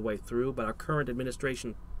go all the way through, but our current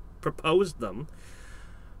administration proposed them.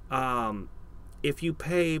 If you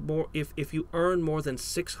pay more, if you earn more than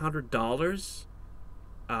 $600,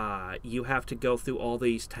 you have to go through all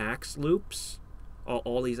these tax loops,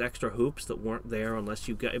 all these extra hoops that weren't there unless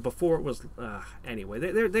you get... Before it was... anyway,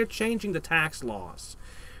 they're changing the tax laws.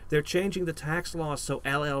 They're changing the tax laws so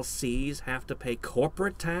LLCs have to pay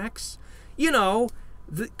corporate tax. You know,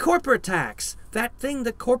 the corporate tax, that thing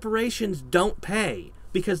that corporations don't pay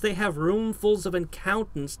because they have roomfuls of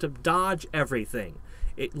accountants to dodge everything.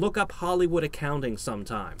 Look up Hollywood accounting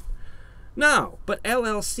sometime. No, but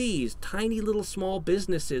LLCs, tiny little small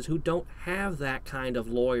businesses who don't have that kind of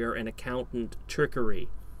lawyer and accountant trickery.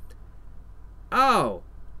 Oh,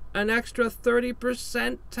 an extra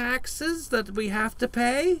 30% taxes that we have to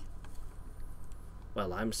pay?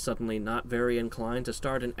 Well, I'm suddenly not very inclined to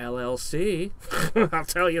start an LLC. I'll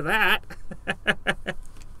tell you that.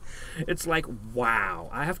 It's like, wow.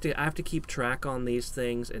 I have to keep track on these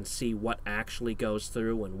things and see what actually goes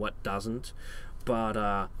through and what doesn't.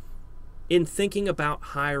 But in thinking about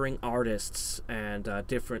hiring artists and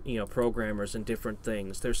different, you know, programmers and different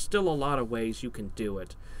things, there's still a lot of ways you can do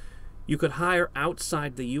it. You could hire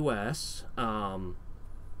outside the U.S. And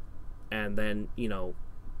then, you know,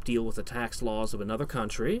 deal with the tax laws of another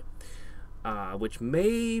country, which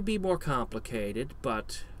may be more complicated,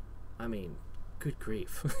 but, I mean, good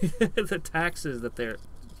grief. The taxes that they're...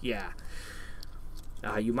 Yeah.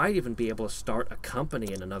 You might even be able to start a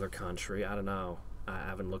company in another country. I don't know. I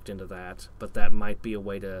haven't looked into that, but that might be a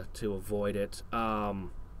way to avoid it.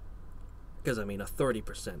 Because, I mean, a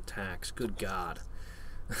 30% tax, good God.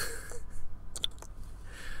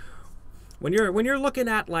 When you're looking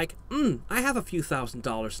at like, I have a few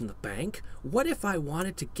 $1,000s in the bank. What if I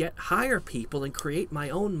wanted to hire people and create my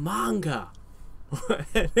own manga?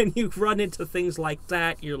 And you run into things like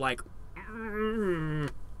that, you're like,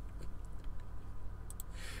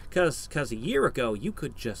 Because a year ago, you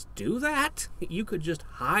could just do that. You could just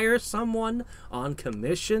hire someone on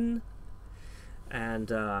commission.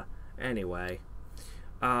 And anyway,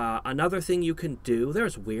 another thing you can do,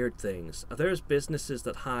 there's weird things. There's businesses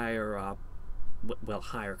that hire,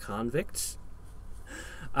 hire convicts.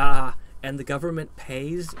 And the government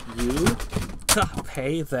pays you to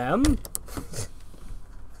pay them.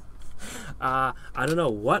 I don't know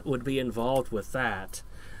what would be involved with that.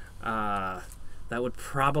 That would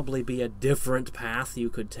probably be a different path you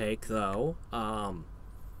could take, though. I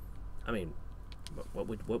mean,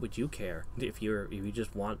 what would you care if you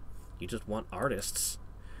just want artists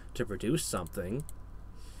to produce something?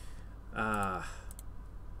 I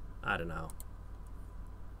don't know.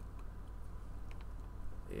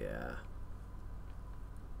 Yeah.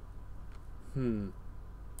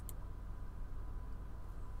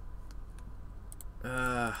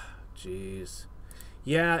 Jeez.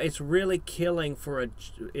 Yeah, it's really killing for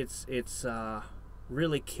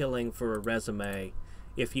really killing for a resume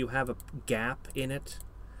if you have a gap in it.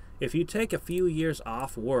 If you take a few years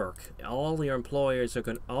off work, all your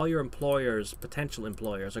potential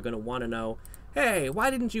employers are going to want to know, hey, why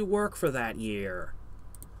didn't you work for that year?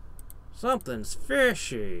 Something's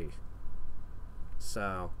fishy.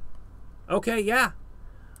 So, okay, yeah.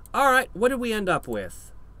 All right, what did we end up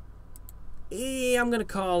with? I'm going to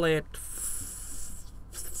call it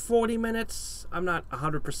 40 minutes. I'm not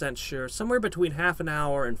 100% sure. Somewhere between half an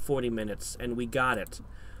hour and 40 minutes, and we got it.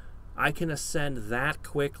 I can ascend that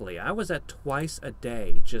quickly. I was at twice a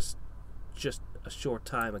day just a short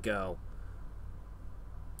time ago.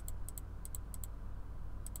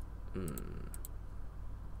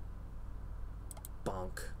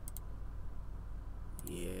 Bonk.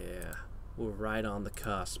 Yeah. We're right on the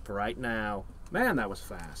cusp right now. Man, that was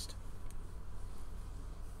fast.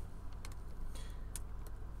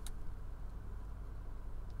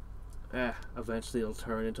 Eventually it'll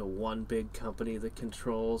turn into one big company that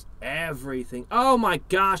controls everything. Oh my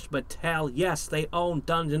gosh, Mattel. Yes, they own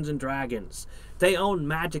Dungeons and Dragons. They own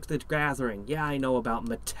Magic the Gathering. Yeah, I know about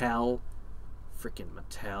Mattel. Freaking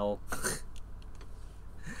Mattel.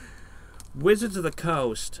 Wizards of the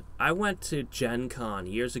Coast. I went to Gen Con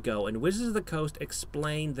years ago, and Wizards of the Coast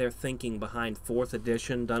explained their thinking behind 4th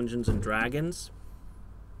edition Dungeons and Dragons.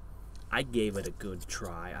 I gave it a good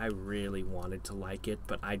try. I really wanted to like it,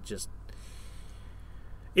 but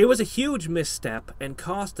it was a huge misstep and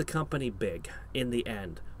cost the company big in the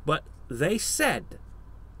end. But they said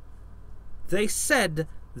they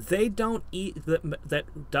don't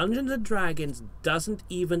that Dungeons and Dragons doesn't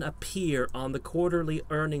even appear on the quarterly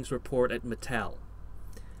earnings report at Mattel.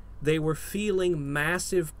 They were feeling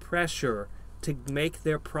massive pressure to make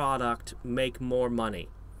their product make more money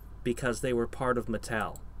because they were part of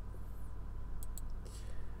Mattel.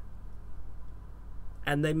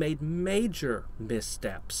 And they made major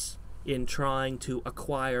missteps in trying to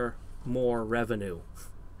acquire more revenue.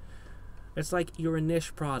 It's like you're a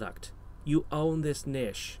niche product. You own this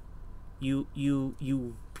niche.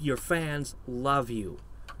 Your fans love you.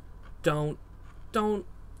 Don't. Oh,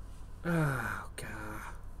 God.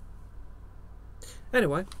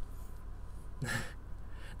 Anyway.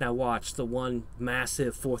 Now watch, the one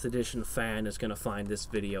massive 4th edition fan is going to find this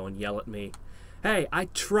video and yell at me. Hey, I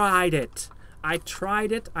tried it. I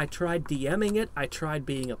tried DMing it. I tried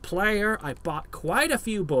being a player. I bought quite a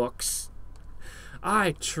few books.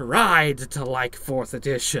 I tried to like 4th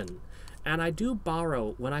edition. And I do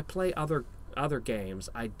borrow, when I play other games,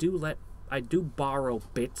 I do borrow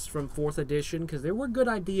bits from 4th edition, because there were good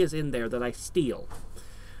ideas in there that I steal.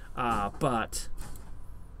 But,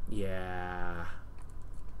 yeah.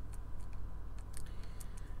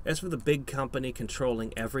 As for the big company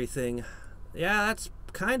controlling everything, yeah, that's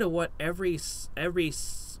kind of what every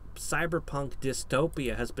cyberpunk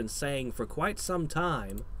dystopia has been saying for quite some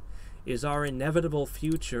time is our inevitable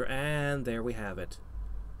future, and there we have it.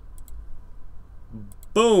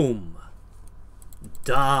 Boom!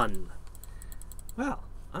 Done! Well,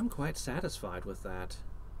 I'm quite satisfied with that.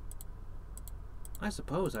 I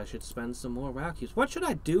suppose I should spend some more WoW cubes. What should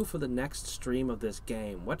I do for the next stream of this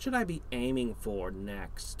game? What should I be aiming for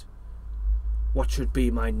next? What should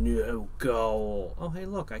be my new goal? Oh, hey,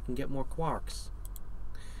 look, I can get more quarks.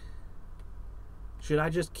 Should I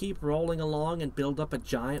just keep rolling along and build up a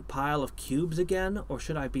giant pile of cubes again? Or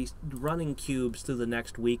should I be running cubes through the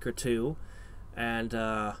next week or two and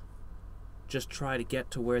just try to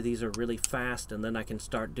get to where these are really fast and then I can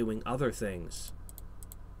start doing other things?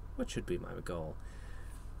 What should be my goal?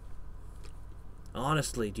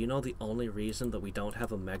 Honestly, do you know the only reason that we don't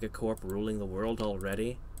have a megacorp ruling the world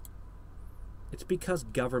already? It's because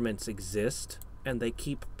governments exist, and they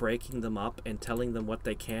keep breaking them up and telling them what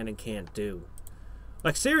they can and can't do.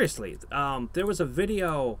 Like, seriously, there was a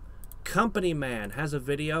video, Company Man has a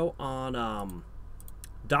video on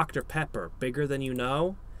Dr. Pepper, Bigger Than You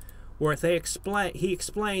Know, where he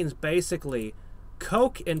explains basically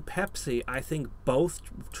Coke and Pepsi, I think, both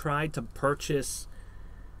tried to purchase.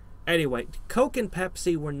 Anyway, Coke and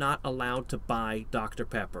Pepsi were not allowed to buy Dr.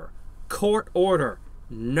 Pepper. Court order.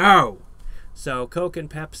 No! So Coke and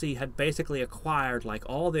Pepsi had basically acquired like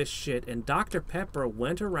all this shit, and Dr. Pepper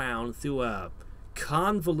went around through a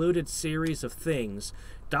convoluted series of things.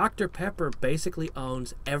 Dr. Pepper basically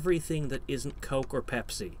owns everything that isn't Coke or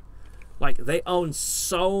Pepsi. Like, they own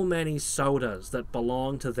so many sodas that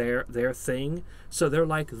belong to their thing, so they're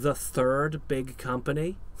like the third big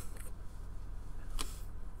company.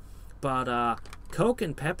 But Coke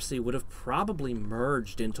and Pepsi would have probably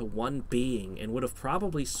merged into one being and would have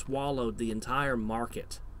probably swallowed the entire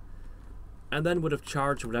market. And then would have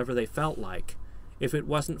charged whatever they felt like, if it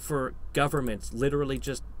wasn't for governments literally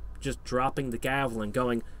just dropping the gavel and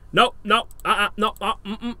going, no, no, no,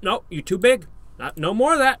 no, you're too big. No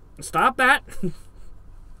more of that. Stop that.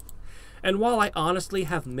 And while I honestly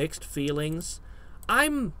have mixed feelings,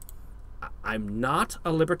 I'm not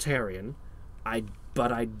a libertarian.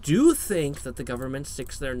 But I do think that the government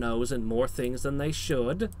sticks their nose in more things than they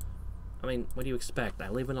should. I mean, what do you expect? I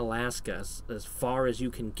live in Alaska, as far as you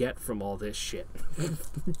can get from all this shit.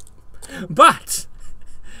 But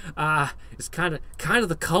it's kind of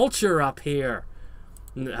the culture up here.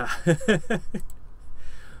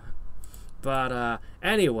 But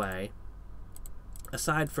anyway,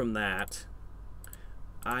 aside from that,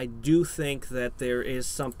 I do think that there is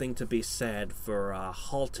something to be said for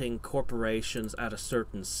halting corporations at a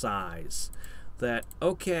certain size. That,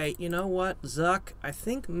 okay, you know what, Zuck, I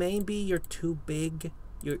think maybe you're too big.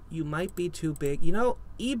 You might be too big. You know,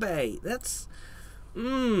 eBay, that's,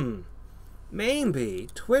 maybe,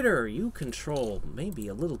 Twitter, you control maybe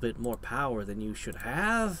a little bit more power than you should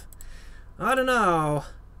have. I don't know.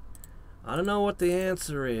 I don't know what the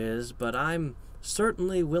answer is, but I'm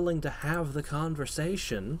certainly willing to have the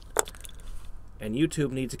conversation. And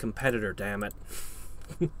YouTube needs a competitor, damn it.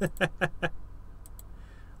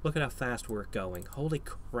 Look at how fast we're going. Holy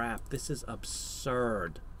crap, this is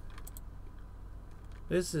absurd.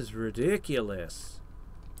 This is ridiculous.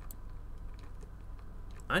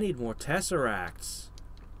 I need more tesseracts.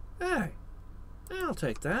 Hey, I'll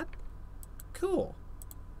take that. Cool.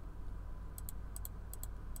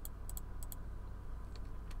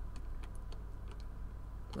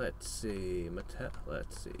 Let's see.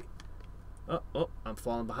 Let's see. Oh, I'm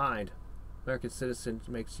falling behind. American citizens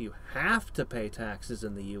makes you have to pay taxes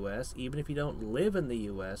in the U.S. even if you don't live in the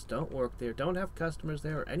U.S., don't work there, don't have customers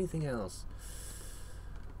there, or anything else.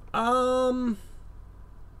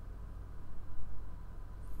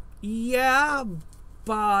 Yeah,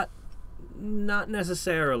 but not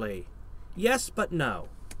necessarily. Yes, but no.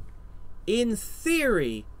 In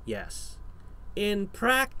theory, yes. In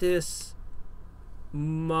practice,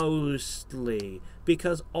 mostly.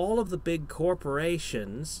 Because all of the big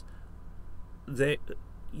corporations, they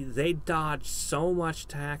dodge so much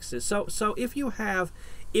taxes. So if you have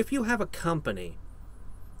a company,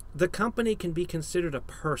 the company can be considered a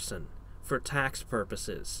person for tax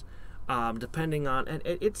purposes, depending on, and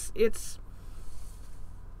it's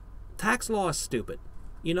tax law is stupid.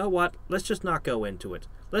 You know what? Let's just not go into it.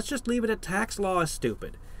 Let's just leave it at tax law is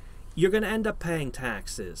stupid. You're going to end up paying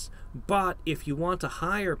taxes, but if you want to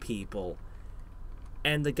hire people,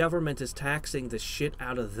 and the government is taxing the shit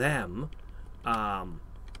out of them,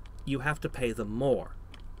 you have to pay them more.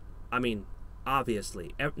 I mean,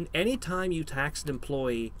 obviously, anytime you tax an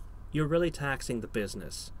employee, you're really taxing the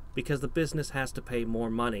business, because the business has to pay more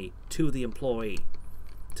money to the employee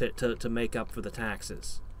to make up for the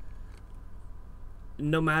taxes.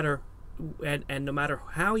 No matter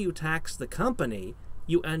how you tax the company,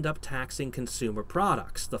 you end up taxing consumer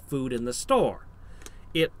products, the food in the store.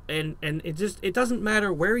 It doesn't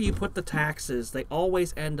matter where you put the taxes, they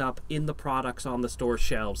always end up in the products on the store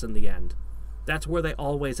shelves in the end. That's where they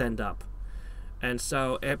always end up. And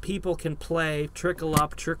so people can play trickle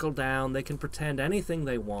up, trickle down, they can pretend anything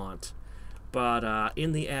they want, but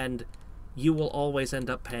in the end, you will always end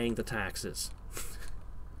up paying the taxes.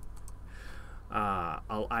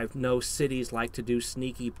 I know cities like to do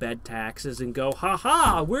sneaky bed taxes and go,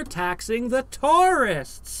 ha-ha, we're taxing the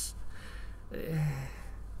tourists.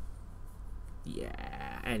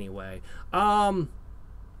 Yeah, anyway. But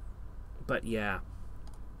yeah.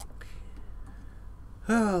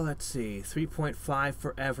 Oh, let's see. 3.5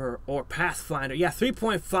 forever or Pathfinder. Yeah,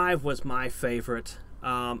 3.5 was my favorite.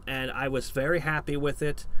 And I was very happy with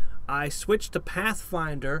it. I switched to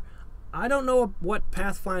Pathfinder. I don't know what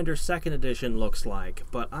Pathfinder 2nd Edition looks like,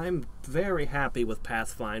 but I'm very happy with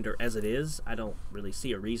Pathfinder as it is. I don't really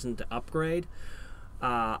see a reason to upgrade.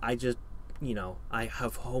 I just, you know, I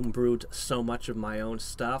have homebrewed so much of my own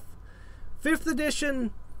stuff. 5th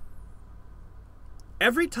Edition,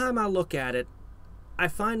 every time I look at it, I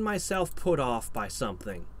find myself put off by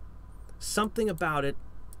something. Something about it,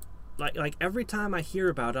 like every time I hear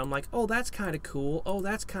about it, I'm like, oh, that's kind of cool. Oh,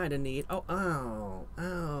 that's kind of neat. Oh,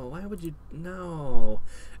 why would you? No.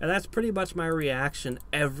 And that's pretty much my reaction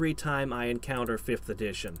every time I encounter 5th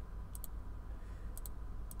Edition.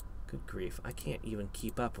 Good grief. I can't even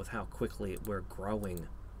keep up with how quickly we're growing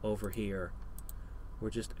over here. We're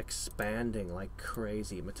just expanding like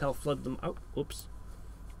crazy. Mattel flooded them out. Oops.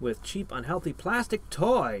 With cheap, unhealthy plastic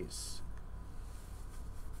toys.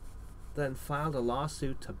 Then filed a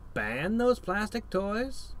lawsuit to ban those plastic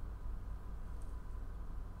toys?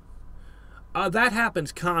 That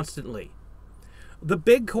happens constantly. The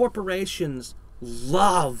big corporations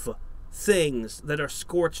love things that are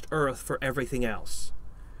scorched earth for everything else.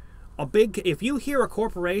 If you hear a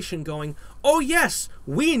corporation going, oh yes,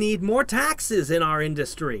 we need more taxes in our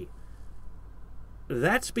industry,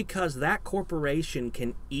 that's because that corporation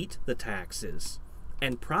can eat the taxes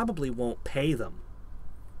and probably won't pay them.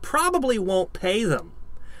 Probably won't pay them.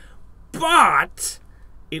 But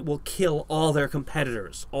it will kill all their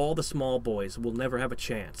competitors. All the small boys will never have a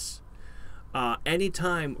chance.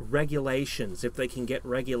 Anytime regulations, if they can get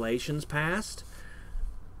regulations passed,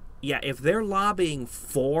 yeah, if they're lobbying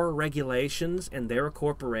for regulations and they're a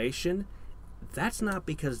corporation, that's not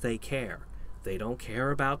because they care. They don't care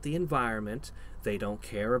about the environment. They don't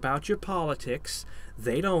care about your politics.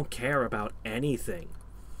 They don't care about anything.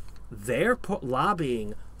 They're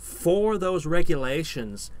lobbying for those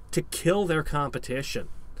regulations to kill their competition.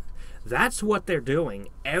 That's what they're doing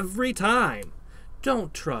every time.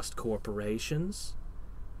 Don't trust corporations.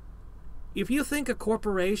 If you think a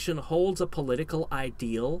corporation holds a political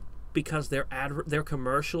ideal because their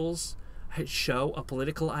commercials show a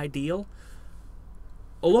political ideal,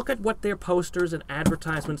 look at what their posters and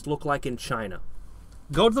advertisements look like in China.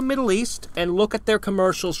 Go to the Middle East and look at their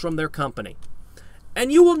commercials from their company.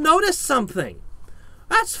 And you will notice something.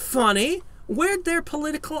 That's funny. Where'd their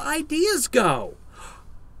political ideas go?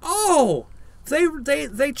 Oh,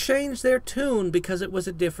 they changed their tune because it was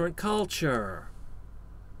a different culture.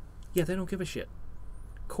 Yeah, they don't give a shit.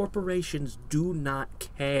 Corporations do not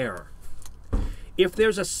care. If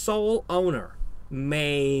there's a sole owner,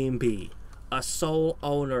 maybe a sole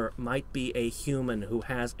owner might be a human who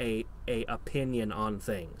has a opinion on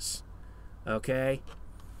things. Okay?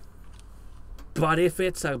 But if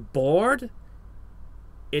it's a board,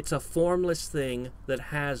 it's a formless thing that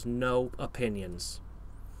has no opinions.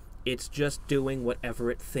 It's just doing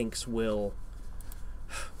whatever it thinks will,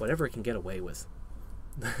 whatever it can get away with.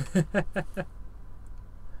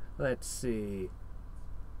 Let's see.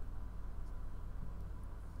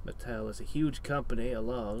 Mattel is a huge company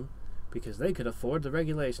alone because they could afford the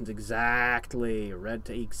regulations. Exactly.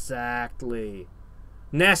 Exactly.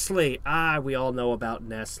 Nestle. We all know about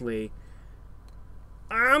Nestle.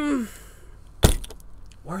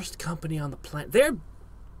 Worst company on the planet.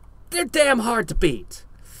 They're damn hard to beat.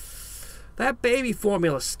 That baby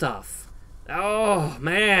formula stuff. Oh,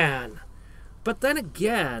 man. But then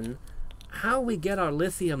again, how we get our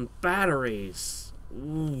lithium batteries.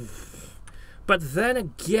 Oof. But then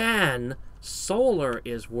again, solar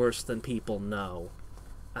is worse than people know.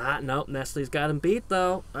 No, Nestle's got him beat,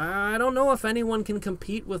 though. I don't know if anyone can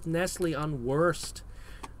compete with Nestle on worst.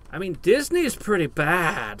 I mean, Disney's pretty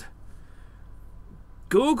bad.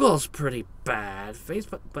 Google's pretty bad.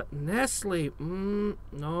 Facebook, but Nestle,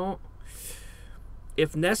 no.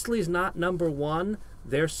 If Nestle's not number one,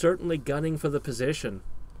 they're certainly gunning for the position.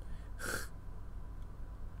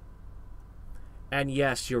 And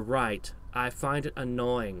yes, you're right. I find it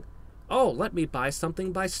annoying. Oh, let me buy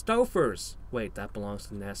something by Stouffer's. Wait, that belongs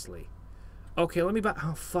to Nestle. Okay, let me buy...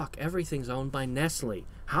 Oh, fuck. Everything's owned by Nestle.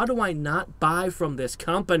 How do I not buy from this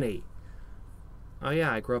company? Oh,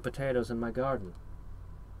 yeah, I grow potatoes in my garden.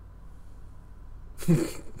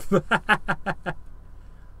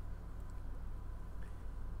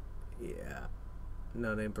 Yeah.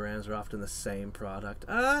 No-name brands are often the same product.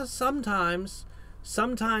 Sometimes.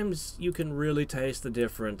 Sometimes you can really taste the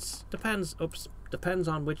difference. Depends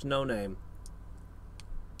on which no-name.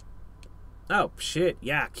 Oh, shit.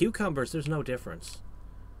 Yeah, cucumbers, there's no difference.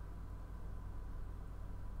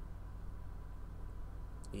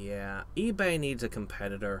 Yeah, eBay needs a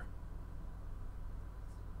competitor.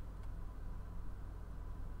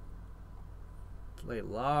 Pay a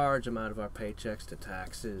large amount of our paychecks to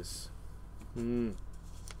taxes.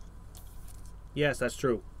 Yes, that's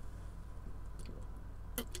true.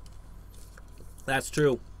 That's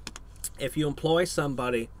true. If you employ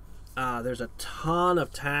somebody, there's a ton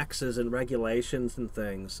of taxes and regulations and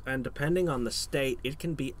things, and depending on the state, it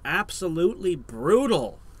can be absolutely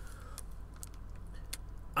brutal.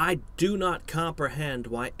 I do not comprehend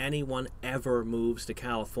why anyone ever moves to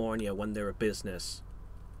California when they're a business.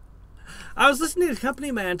 I was listening to a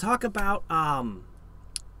company man talk about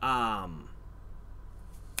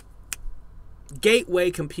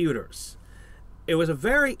Gateway Computers. It was a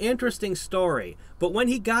very interesting story, but when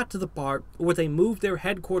he got to the part where they moved their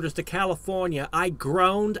headquarters to California, I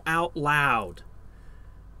groaned out loud.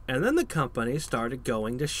 And then the company started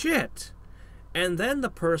going to shit. And then the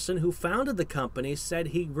person who founded the company said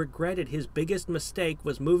he regretted his biggest mistake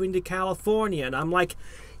was moving to California. And I'm like,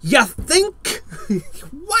 you think?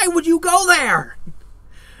 Why would you go there?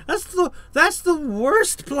 That's the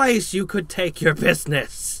worst place you could take your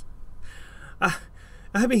business.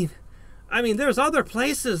 I mean, there's other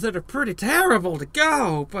places that are pretty terrible to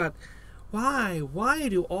go, but why? Why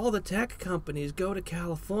do all the tech companies go to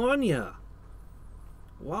California?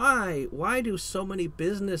 Why? Why do so many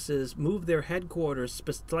businesses move their headquarters?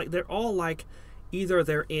 Like they're all like, either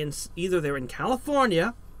they're in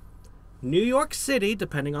California, New York City,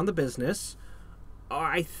 depending on the business, or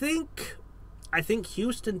I think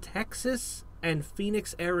Houston, Texas, and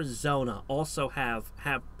Phoenix, Arizona also have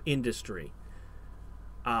industry.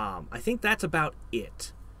 I think that's about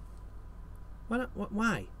it.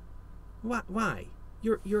 Why? Why?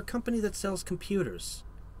 You're a company that sells computers.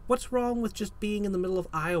 What's wrong with just being in the middle of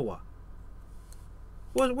Iowa?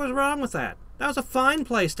 What's wrong with that? That was a fine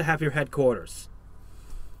place to have your headquarters.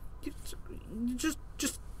 Just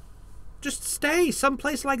stay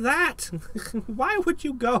someplace like that. Why would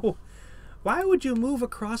you go? Why would you move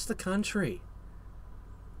across the country?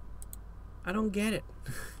 I don't get it.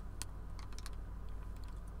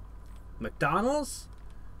 McDonald's?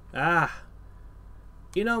 Ah.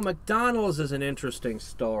 You know, McDonald's is an interesting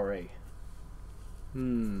story.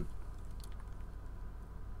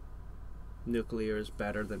 Nuclear is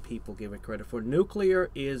better than people give it credit for. Nuclear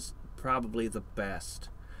is probably the best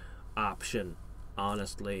option,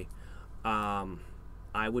 honestly.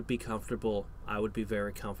 I would be comfortable. I would be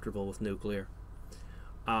very comfortable with nuclear.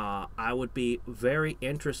 I would be very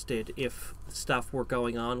interested if stuff were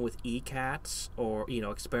going on with ECATs or, you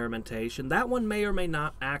know, experimentation. That one may or may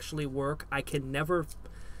not actually work. I can never...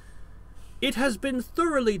 It has been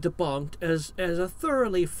thoroughly debunked as a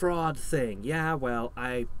thoroughly fraud thing. Yeah, well,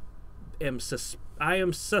 I am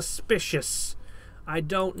suspicious. I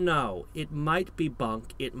don't know. It might be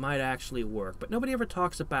bunk. It might actually work. But nobody ever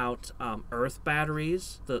talks about earth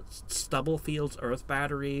batteries, the Stubblefields earth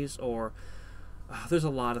batteries, or... there's a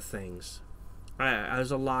lot of things.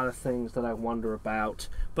 There's a lot of things that I wonder about.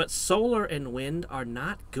 But solar and wind are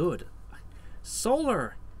not good.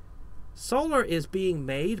 Solar is being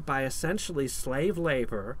made by essentially slave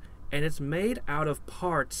labor, and it's made out of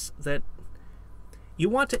parts that... You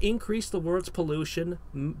want to increase the world's pollution,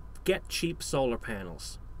 get cheap solar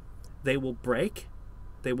panels. They will break.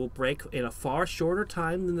 They will break in a far shorter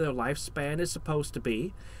time than their lifespan is supposed to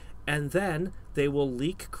be. And then they will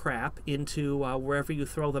leak crap into wherever you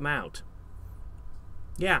throw them out.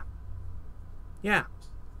 Yeah. Yeah.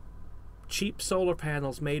 Cheap solar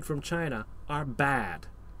panels made from China are bad.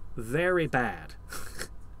 Very bad.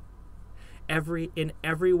 In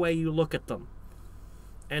every way you look at them.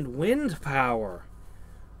 And wind power.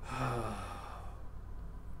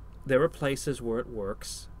 There are places where it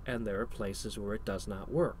works, and there are places where it does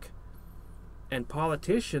not work. And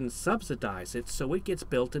politicians subsidize it so it gets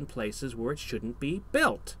built in places where it shouldn't be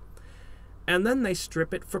built. And then they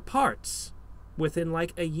strip it for parts within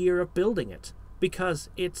like a year of building it. Because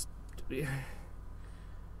it's...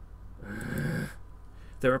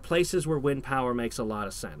 There are places where wind power makes a lot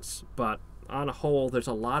of sense. But on a whole, there's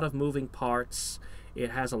a lot of moving parts.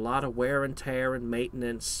 It has a lot of wear and tear and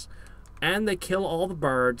maintenance. And they kill all the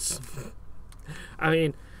birds. I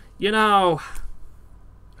mean, you know...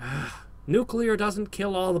 Nuclear doesn't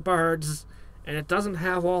kill all the birds, and it doesn't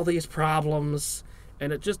have all these problems,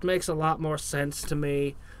 and it just makes a lot more sense to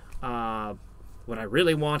me. What I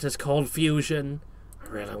really want is cold fusion. I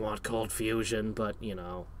really want cold fusion, but, you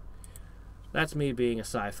know, that's me being a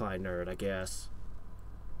sci-fi nerd, I guess.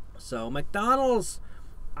 So, McDonald's,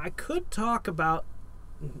 I could talk about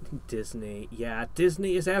Disney. Yeah,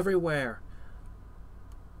 Disney is everywhere.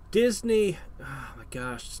 Disney, oh my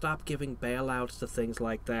gosh, stop giving bailouts to things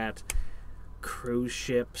like that. Cruise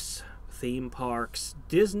ships, theme parks,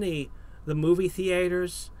 Disney, the movie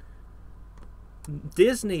theaters.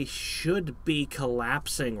 Disney should be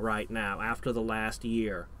collapsing right now after the last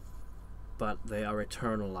year. But they are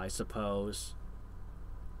eternal, I suppose.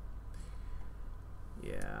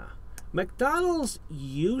 Yeah. McDonald's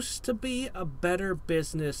used to be a better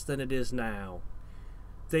business than it is now.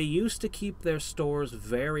 They used to keep their stores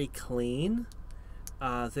very clean.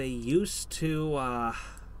 They used to...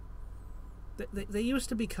 They used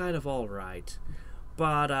to be kind of all right.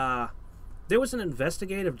 But there was an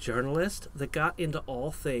investigative journalist that got into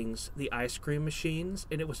all things the ice cream machines,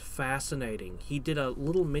 and it was fascinating. He did a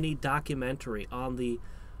little mini documentary on the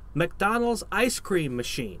McDonald's ice cream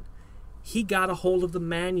machine. He got a hold of the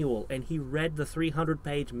manual, and he read the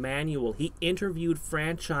 300-page manual. He interviewed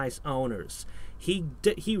franchise owners.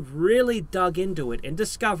 He really dug into it and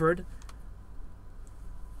discovered...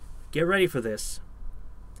 Get ready for this.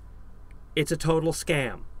 It's a total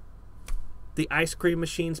scam. The ice cream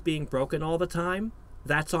machines being broken all the time,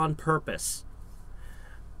 that's on purpose.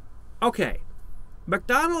 Okay,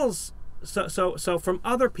 McDonald's... So from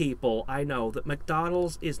other people, I know that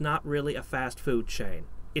McDonald's is not really a fast food chain.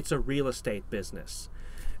 It's a real estate business.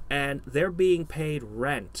 And they're being paid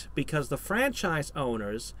rent because the franchise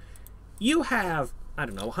owners... You have, I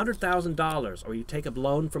don't know, $100,000, or you take a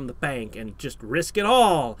loan from the bank and just risk it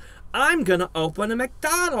all. I'm going to open a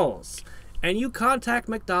McDonald's. And you contact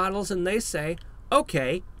McDonald's and they say,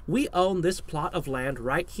 okay, we own this plot of land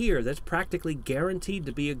right here that's practically guaranteed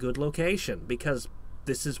to be a good location because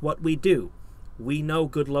this is what we do. We know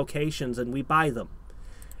good locations and we buy them.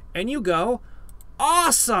 And you go,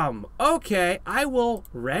 awesome! Okay, I will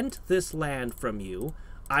rent this land from you.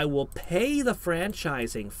 I will pay the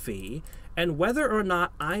franchising fee, and whether or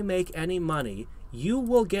not I make any money, you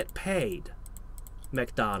will get paid.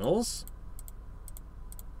 McDonald's?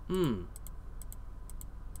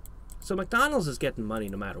 So McDonald's is getting money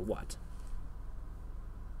no matter what.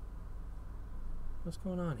 What's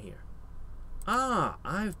going on here? Ah,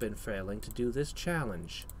 I've been failing to do this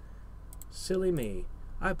challenge. Silly me.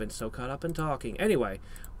 I've been so caught up in talking. Anyway,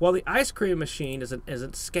 well, the ice cream machine is a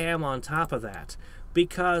scam on top of that,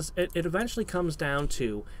 because it eventually comes down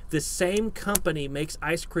to the same company makes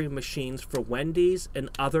ice cream machines for Wendy's and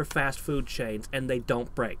other fast food chains, and they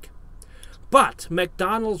don't break. But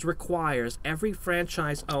McDonald's requires every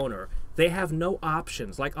franchise owner, they have no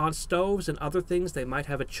options. Like on stoves and other things, they might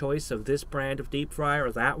have a choice of this brand of deep fryer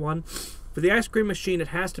or that one. For the ice cream machine, it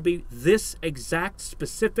has to be this exact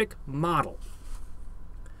specific model.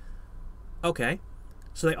 Okay,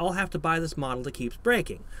 so they all have to buy this model that keeps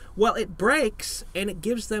breaking. Well, it breaks, and it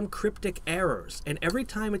gives them cryptic errors. And every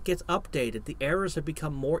time it gets updated, the errors have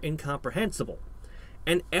become more incomprehensible.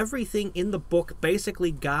 And everything in the book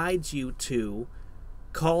basically guides you to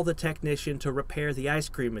call the technician to repair the ice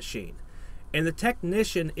cream machine. And the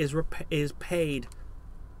technician is paid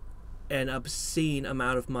an obscene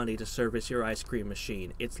amount of money to service your ice cream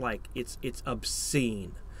machine. It's like, it's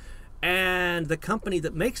obscene. And the company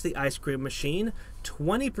that makes the ice cream machine,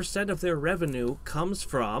 20% of their revenue comes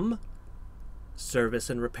from service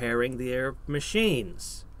and repairing their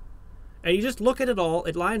machines. And you just look at it all,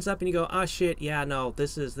 it lines up and you go, oh shit, yeah, no,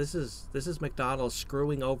 this is McDonald's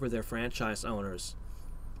screwing over their franchise owners.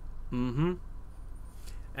 Mm-hmm.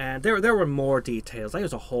 And there were more details.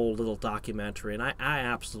 There's a whole little documentary, and I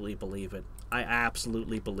absolutely believe it. I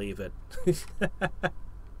absolutely believe it.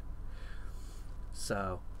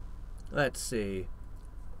 So, let's see.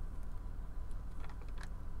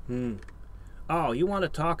 Oh, you want to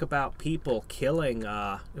talk about people killing,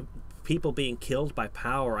 people being killed by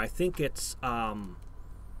power? I think it's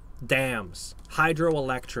dams,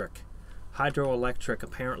 hydroelectric. Hydroelectric,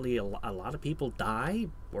 apparently a lot of people die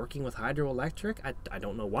working with hydroelectric. I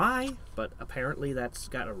don't know why, but apparently that's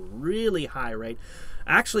got a really high rate.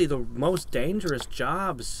 Actually, the most dangerous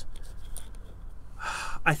jobs,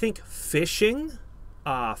 I think fishing,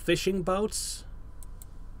 fishing boats.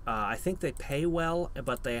 I think they pay well,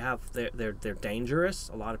 but they're dangerous.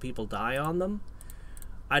 A lot of people die on them.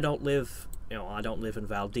 I don't live in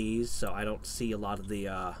Valdez, so I don't see a lot of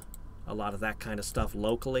that kind of stuff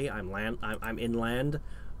locally. I'm inland,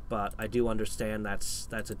 but I do understand that's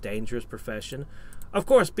a dangerous profession. Of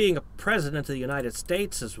course, being a president of the United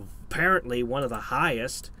States is apparently one of the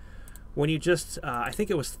highest. When you just, I think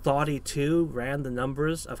it was Thoughty 2 ran the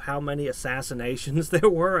numbers of how many assassinations there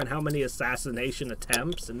were and how many assassination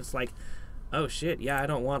attempts, and it's like, oh shit, yeah, I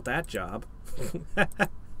don't want that job.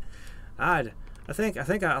 I think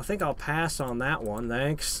I'll pass on that one,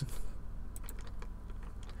 thanks.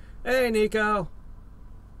 Hey, Nico.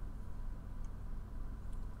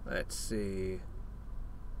 Let's see.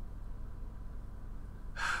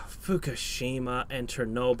 Fukushima and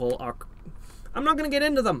Chernobyl are... I'm not going to get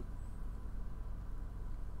into them.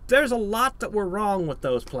 There's a lot that were wrong with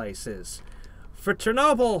those places. For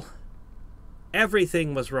Chernobyl,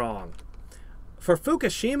 everything was wrong. For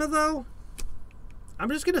Fukushima, though, I'm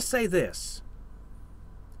just going to say this.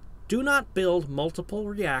 Do not build multiple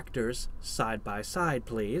reactors side by side,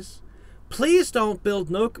 please. Please don't build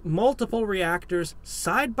multiple reactors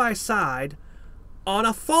side by side on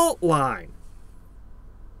a fault line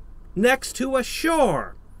next to a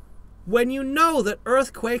shore when you know that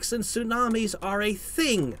earthquakes and tsunamis are a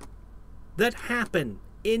thing that happen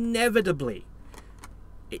inevitably.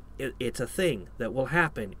 It's a thing that will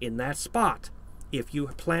happen in that spot. If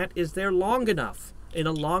your plant is there long enough, in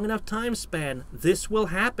a long enough time span, this will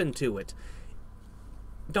happen to it.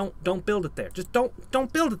 Don't build it there. Just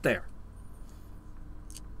don't build it there.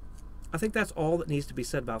 I think that's all that needs to be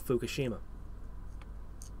said about Fukushima.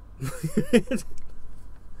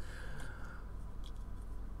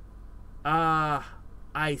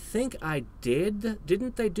 I think I did.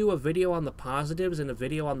 Didn't they do a video on the positives and a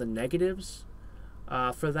video on the negatives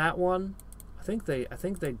for that one? I think they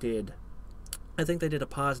did. I think they did a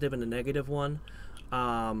positive and a negative one.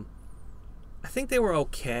 I think they were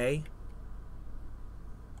okay.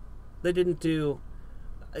 They didn't do...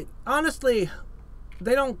 honestly,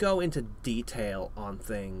 they don't go into detail on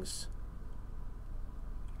things.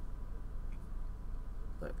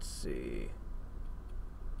 Let's see.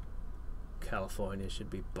 California should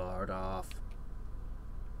be barred off.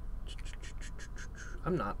 I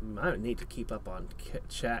don't need to keep up on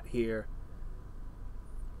chat here.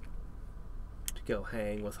 To go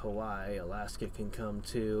hang with Hawaii, Alaska can come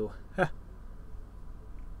too.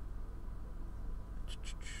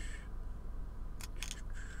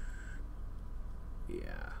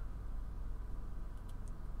 Yeah.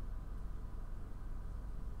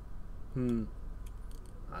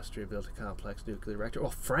 Austria built a complex nuclear reactor. Well,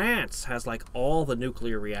 France has like all the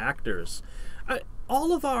nuclear reactors.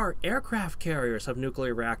 All of our aircraft carriers have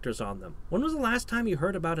nuclear reactors on them. When was the last time you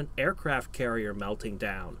heard about an aircraft carrier melting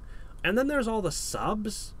down? And then there's all the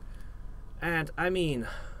subs. And I mean,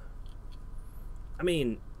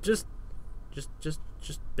 just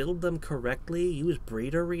build them correctly. Use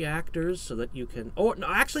breeder reactors so that you can. Oh no,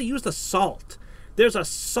 actually use the salt. There's a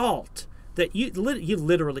salt that you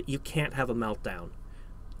literally can't have a meltdown.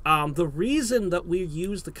 The reason that we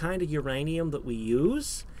use the kind of uranium that we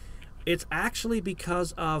use, it's actually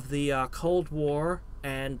because of the Cold War,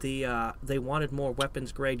 and they wanted more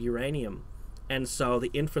weapons-grade uranium, and so the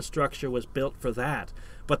infrastructure was built for that.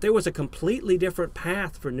 But there was a completely different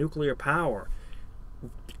path for nuclear power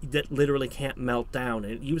that literally can't melt down,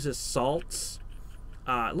 and it uses salts.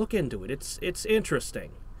 Look into it. It's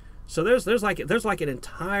interesting. So there's like an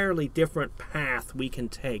entirely different path we can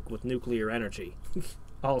take with nuclear energy.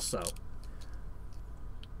 Also,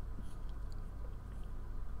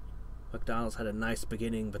 McDonald's had a nice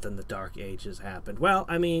beginning, but then the Dark Ages happened. Well,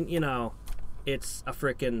 I mean, you know, it's a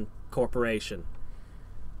frickin' corporation.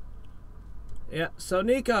 Yeah, so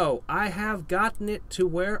Nico, I have gotten it to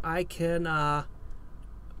where I can,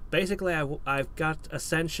 basically I've got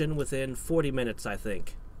Ascension within 40 minutes, I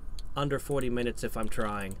think. Under 40 minutes if I'm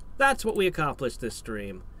trying. That's what we accomplished this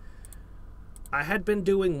stream. I had been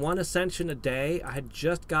doing 1 Ascension a day. I had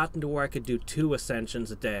just gotten to where I could do 2 Ascensions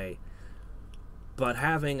a day. But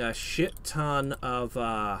having a shit ton of,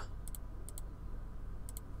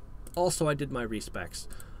 also I did my respecs.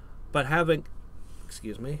 But having,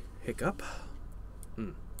 excuse me, hiccup.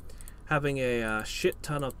 Having a shit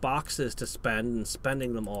ton of boxes to spend and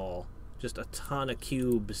spending them all. Just a ton of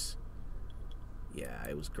cubes. Yeah,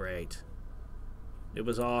 it was great. It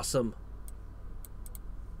was awesome.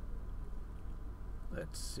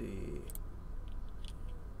 Let's see.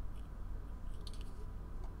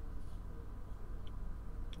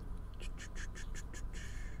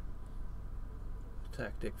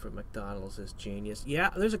 Tactic from McDonald's is genius. Yeah,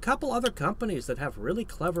 there's a couple other companies that have really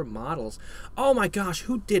clever models. Oh my gosh,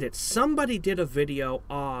 who did it? Somebody did a video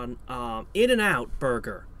on In-N-Out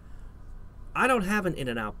Burger. I don't have an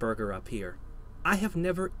In-N-Out Burger up here. I have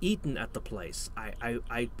never eaten at the place. I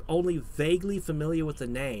only vaguely familiar with the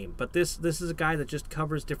name, but this is a guy that just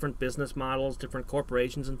covers different business models, different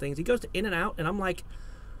corporations and things. He goes to In-N-Out, and I'm like,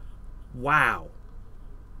 wow.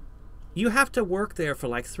 You have to work there for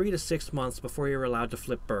like 3 to 6 months before you're allowed to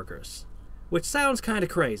flip burgers, which sounds kind of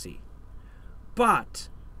crazy. But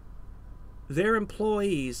their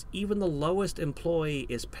employees, even the lowest employee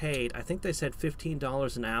is paid, I think they said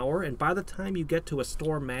 $15 an hour, and by the time you get to a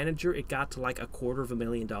store manager, it got to like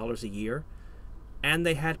 $250,000 a year, and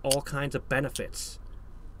they had all kinds of benefits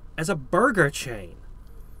as a burger chain,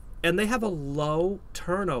 and they have a low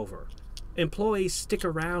turnover. Employees stick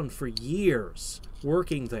around for years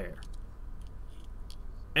working there,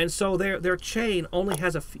 and so their chain only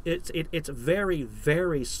has it's very,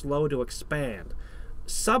 very slow to expand.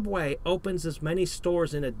 Subway opens as many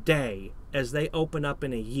stores in a day as they open up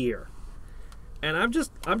in a year. And I'm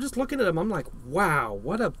just looking at them, I'm like, wow,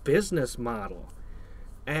 what a business model.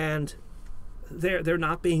 And they're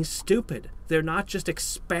not being stupid. They're not just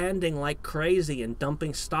expanding like crazy and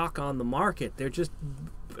dumping stock on the market. They're just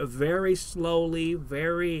very slowly,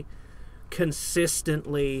 very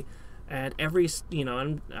consistently, and every, you know,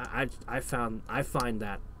 and I find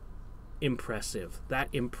that impressive. That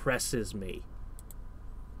impresses me.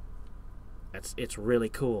 It's really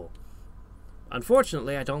cool.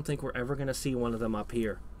 Unfortunately, I don't think we're ever going to see one of them up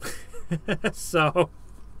here. So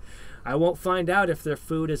I won't find out if their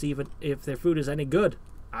food is any good.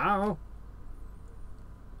 Ow.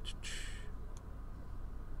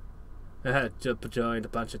 Just joined a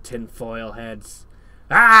bunch of tinfoil heads.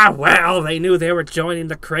 Ah, well, they knew they were joining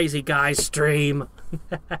the crazy guy's stream.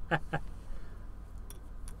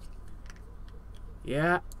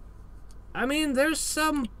 Yeah. I mean, there's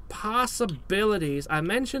some possibilities. I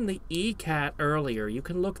mentioned the ECAT earlier. You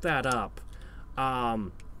can look that up.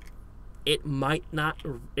 It might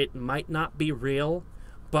not be real,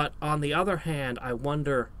 but on the other hand, I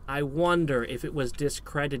wonder if it was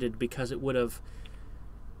discredited because it would have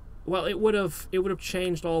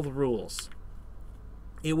changed all the rules.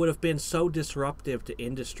 It would have been so disruptive to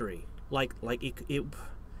industry. Like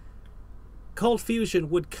cold fusion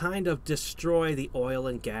would kind of destroy the oil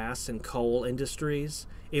and gas and coal industries.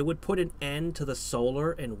 It would put an end to the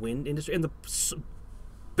solar and wind industry. And the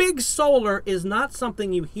big solar is not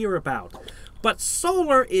something you hear about, but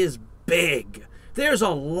solar is big. There's a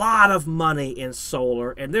lot of money in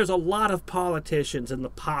solar, and there's a lot of politicians in the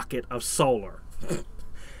pocket of solar.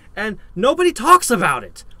 And nobody talks about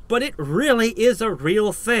it. but it really is a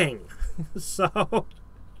real thing. So,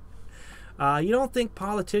 you don't think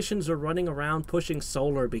politicians are running around pushing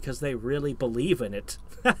solar because they really believe in it?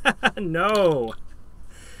 No.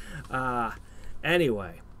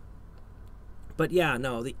 Anyway. But yeah,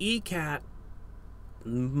 no, the ECAT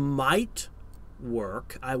might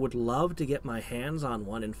work. I would love to get my hands on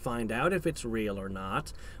one and find out if it's real or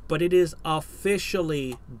not, but it is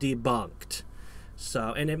officially debunked.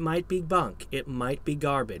 So, and it might be bunk, it might be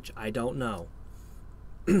garbage, I don't know.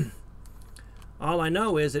 All I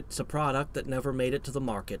know is it's a product that never made it to the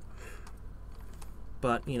market.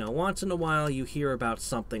 But, you know, once in a while you hear about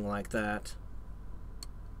something like that.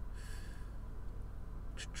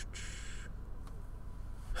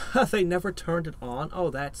 They never turned it on?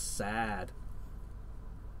 Oh, that's sad.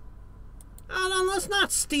 Oh, no, let's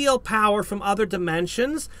not steal power from other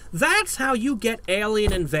dimensions. That's how you get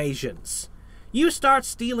alien invasions. You start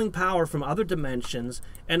stealing power from other dimensions,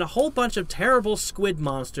 and a whole bunch of terrible squid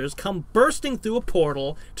monsters come bursting through a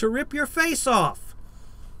portal to rip your face off.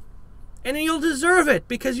 And you'll deserve it,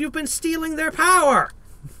 because you've been stealing their power.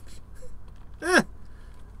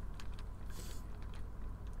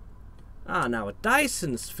 Now a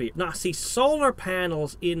Dyson sphere. Now, see, solar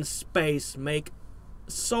panels in space make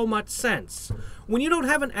so much sense. When you don't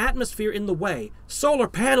have an atmosphere in the way, solar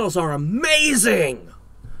panels are amazing!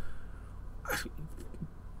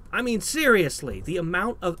 I mean, seriously, the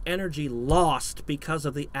amount of energy lost because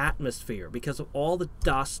of the atmosphere, because of all the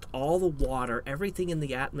dust, all the water, everything in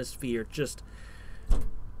the atmosphere, just,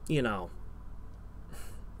 you know.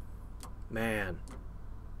 Man,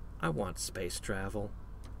 I want space travel.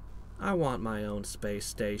 I want my own space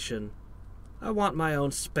station. I want my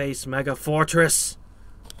own space mega fortress.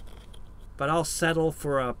 But I'll settle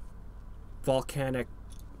for a volcanic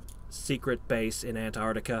secret base in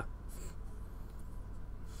Antarctica.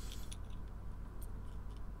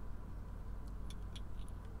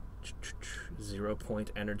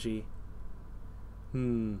 0-point energy.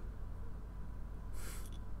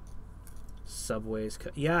 Subway's...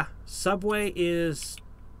 Yeah, Subway is...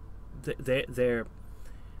 They're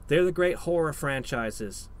the great horror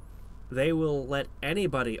franchises. They will let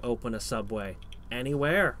anybody open a Subway.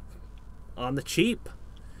 Anywhere. On the cheap.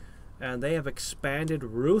 And they have expanded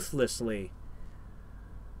ruthlessly.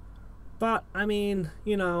 But, I mean,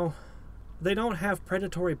 you know, they don't have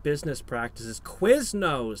predatory business practices.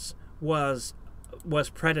 Quiznos was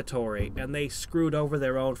predatory, and they screwed over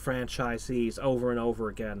their own franchisees over and over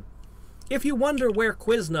again. If you wonder where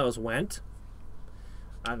Quiznos went,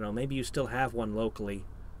 I don't know, maybe you still have one locally.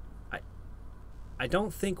 I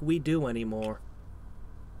don't think we do anymore.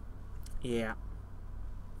 Yeah.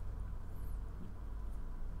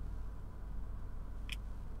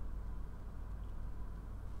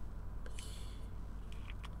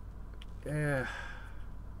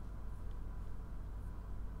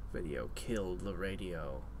 Video killed the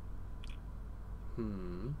radio.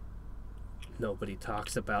 Nobody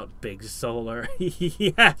talks about big solar.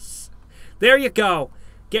 Yes! There you go!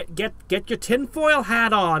 Get your tinfoil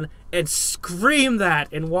hat on and scream that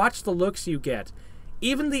and watch the looks you get.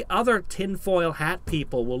 Even the other tinfoil hat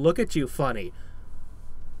people will look at you funny.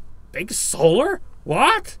 Big solar?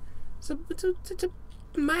 What? It's a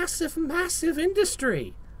massive, massive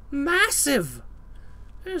industry. Massive!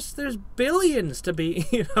 There's billions to be,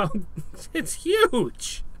 you know, it's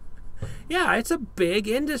huge. Yeah, it's a big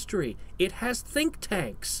industry. It has think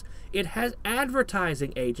tanks. It has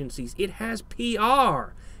advertising agencies. It has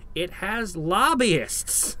PR. It has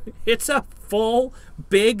lobbyists. It's a full,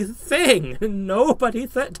 big thing. Nobody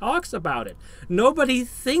talks about it. Nobody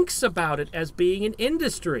thinks about it as being an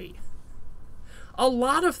industry. A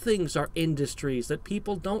lot of things are industries that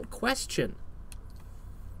people don't question.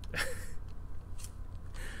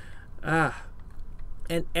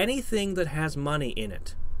 And anything that has money in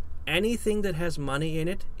it,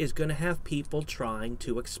 is going to have people trying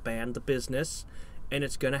to expand the business, and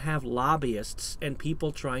it's going to have lobbyists and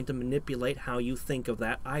people trying to manipulate how you think of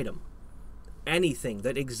that item. Anything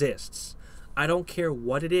that exists. I don't care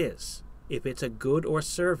what it is. If it's a good or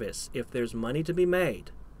service, if there's money to be made,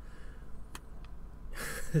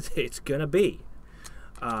 it's going to be.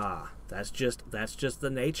 That's just the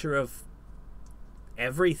nature of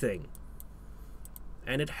everything.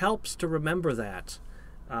 And it helps to remember that.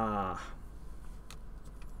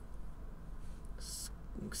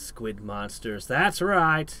 Squid monsters, that's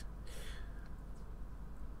right.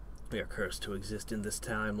 We are cursed to exist in this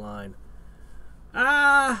timeline.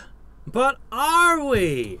 But are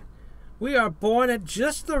we? We are born at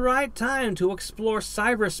just the right time to explore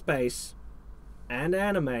cyberspace and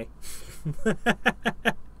anime.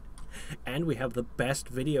 And we have the best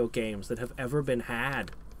video games that have ever been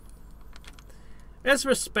had. As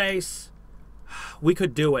for space, we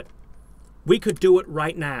could do it. We could do it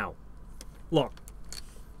right now. Look,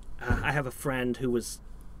 I have a friend who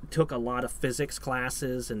took a lot of physics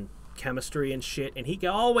classes and chemistry and shit, and he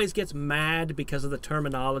always gets mad because of the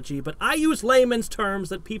terminology, but I use layman's terms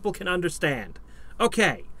that people can understand.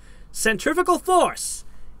 Okay, centrifugal force.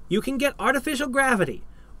 You can get artificial gravity.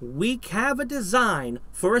 We have a design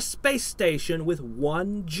for a space station with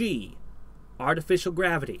 1G. Artificial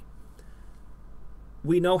gravity.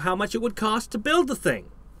 We know how much it would cost to build the thing.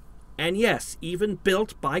 And yes, even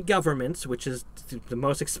built by governments, which is the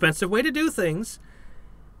most expensive way to do things,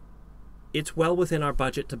 it's well within our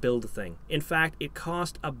budget to build the thing. In fact, it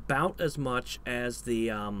cost about as much as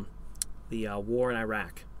the war in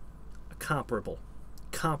Iraq. A comparable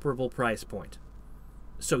price point.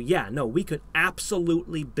 So yeah, no, we could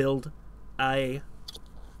absolutely build a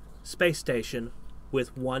space station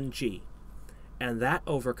with 1G. And that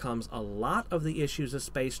overcomes a lot of the issues of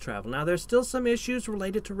space travel. Now, there's still some issues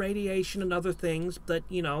related to radiation and other things, but,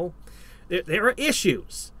 you know, there are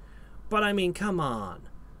issues. But, I mean, come on.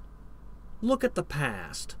 Look at the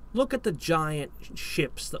past. Look at the giant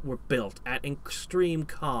ships that were built at extreme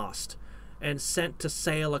cost and sent to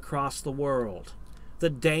sail across the world. The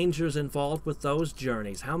dangers involved with those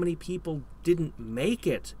journeys. How many people didn't make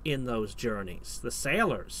it in those journeys? The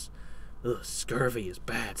sailors. Ugh, scurvy is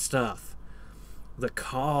bad stuff. The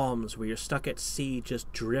calms where you're stuck at sea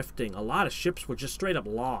just drifting. A lot of ships were just straight up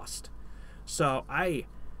lost. So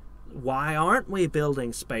why aren't we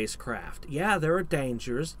building spacecraft? Yeah, there are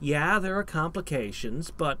dangers. Yeah, there are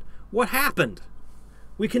complications. But what happened?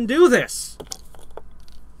 We can do this.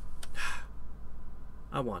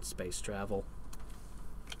 I want space travel.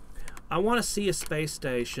 I want to see a space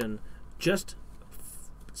station. Just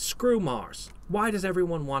screw Mars. Why does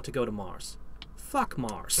everyone want to go to Mars? Fuck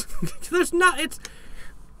Mars. There's not, it's,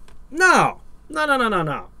 no.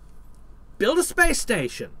 Build a space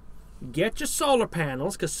station. Get your solar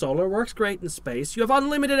panels, because solar works great in space. You have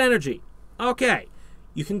unlimited energy. Okay.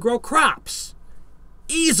 You can grow crops.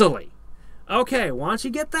 Easily. Okay, once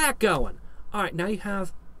you get that going. Alright, now you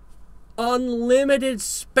have unlimited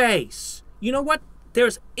space. You know what?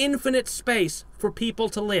 There's infinite space for people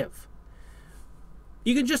to live.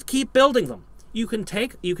 You can just keep building them. You can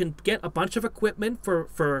get a bunch of equipment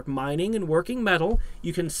for mining and working metal.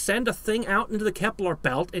 You can send a thing out into the Kepler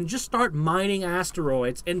belt and just start mining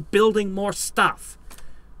asteroids and building more stuff.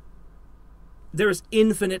 There's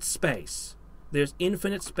infinite space. There's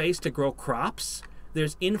infinite space to grow crops.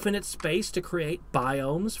 There's infinite space to create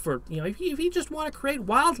biomes for, you know, if you just want to create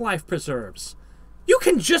wildlife preserves. You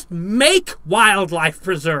can just make wildlife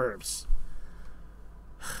preserves.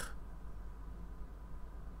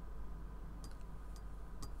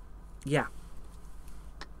 Yeah.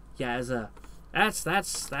 Yeah,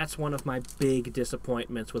 that's one of my big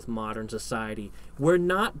disappointments with modern society. We're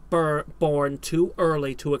not born too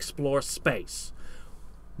early to explore space.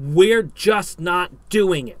 We're just not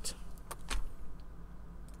doing it.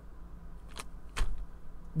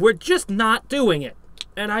 We're just not doing it.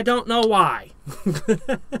 And I don't know why.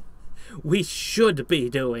 We should be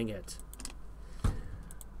doing it.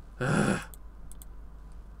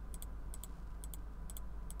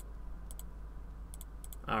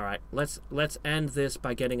 Alright, let's end this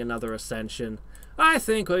by getting another ascension. I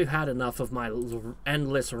think we've had enough of my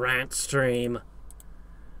endless rant stream.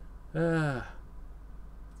 But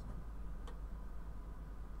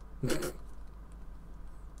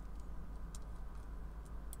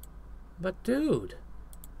dude,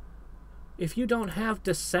 if you don't have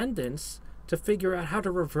descendants to figure out how to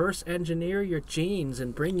reverse engineer your genes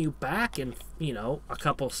and bring you back in, you know, a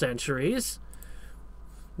couple centuries,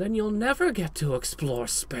 then you'll never get to explore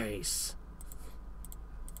space.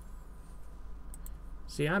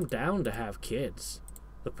 See, I'm down to have kids.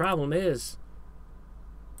 The problem is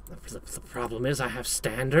I have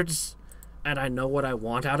standards, and I know what I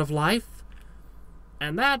want out of life,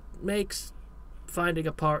 and that makes finding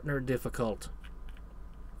a partner difficult.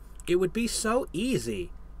 It would be so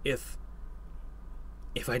easy if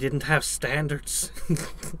I didn't have standards.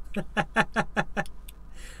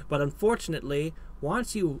 But unfortunately,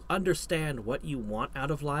 once you understand what you want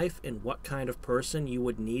out of life and what kind of person you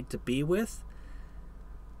would need to be with,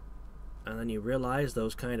 and then you realize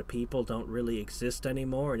those kind of people don't really exist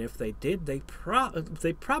anymore, and if they did, they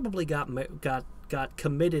probably got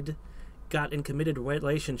in committed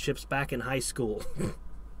relationships back in high school.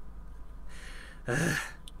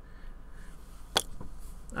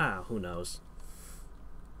 Who knows?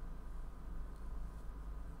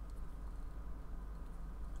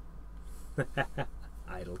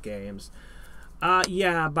 Idle games.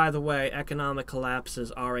 Yeah, by the way, economic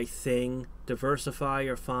collapses are a thing. Diversify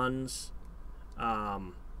your funds.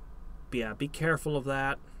 Yeah, be careful of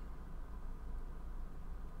that.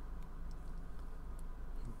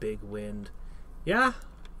 Big wind. Yeah,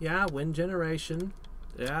 wind generation.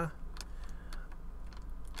 Yeah.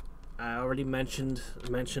 I already mentioned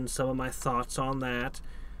some of my thoughts on that.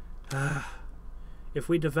 If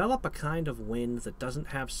we develop a kind of wind that doesn't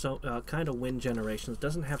have kind of wind generation that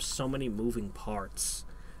doesn't have so many moving parts,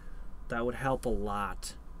 that would help a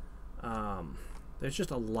lot. There's just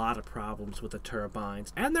a lot of problems with the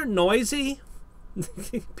turbines, and they're noisy.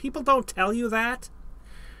 People don't tell you that.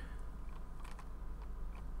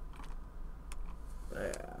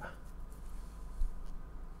 Yeah.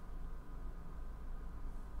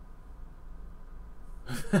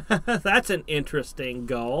 That's an interesting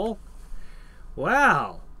goal.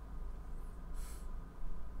 Wow.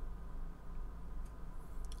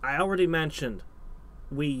 I already mentioned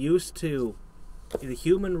the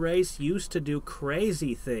human race used to do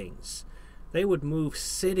crazy things. They would move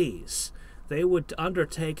cities. They would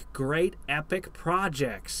undertake great epic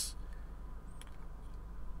projects.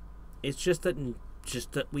 It's just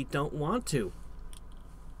that we don't want to.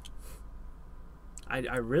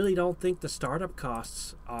 I really don't think the startup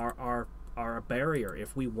costs are a barrier.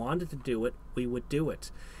 If we wanted to do it, we would do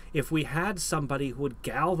it. If we had somebody who would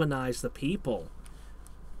galvanize the people.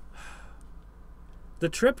 The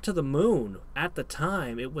trip to the moon, at the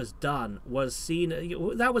time it was done, was seen...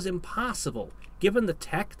 That was impossible, given the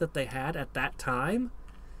tech that they had at that time.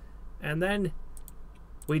 And then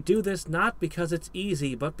we do this not because it's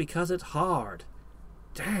easy, but because it's hard.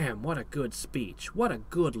 Damn, what a good speech. What a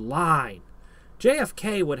good line.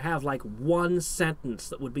 JFK would have like one sentence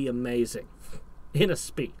that would be amazing in a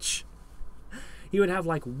speech. He would have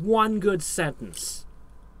like one good sentence.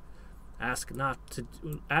 Ask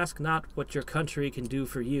not what your country can do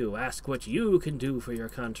for you. Ask what you can do for your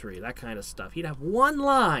country. That kind of stuff. He'd have one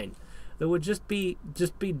line that would just be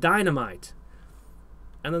dynamite.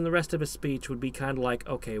 And then the rest of his speech would be kind of like,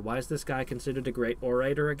 okay, why is this guy considered a great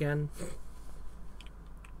orator again?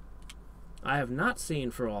 I have not seen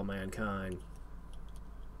For All Mankind.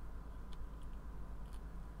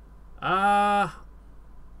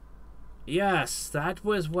 Yes, that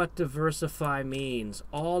was what diversify means.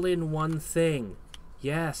 All in one thing.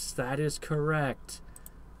 Yes, that is correct.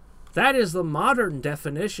 That is the modern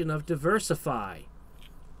definition of diversify.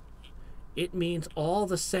 It means all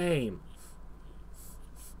the same.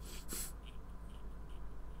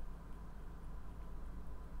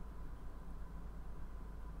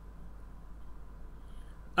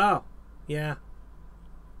 Oh, yeah.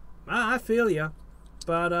 I feel you.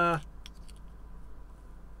 But,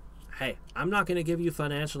 hey, I'm not going to give you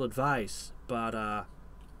financial advice, but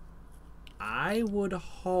I would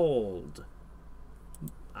hold.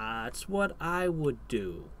 That's what I would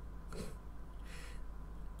do.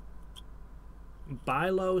 Buy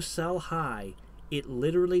low, sell high. It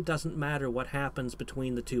literally doesn't matter what happens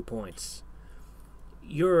between the 2 points.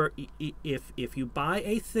 If you buy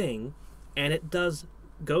a thing and it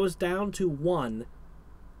goes down to 1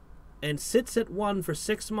 and sits at 1 for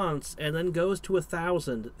 6 months and then goes to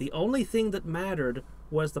 1,000, the only thing that mattered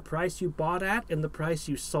was the price you bought at and the price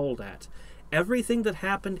you sold at. Everything that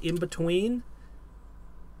happened in between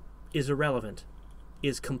is irrelevant,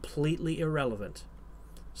 is completely irrelevant.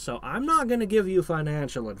 So I'm not going to give you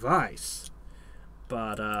financial advice,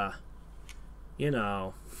 but, you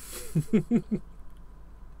know.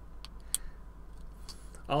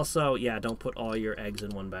 Also, yeah, don't put all your eggs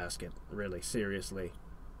in one basket, really, seriously.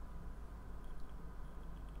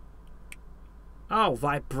 Oh,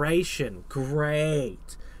 vibration.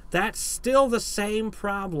 Great. That's still the same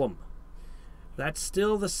problem. That's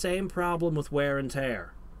still the same problem with wear and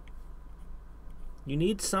tear. You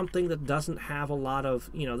need something that doesn't have a lot of,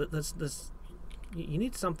 you know, you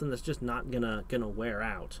need something that's just not gonna wear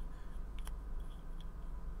out.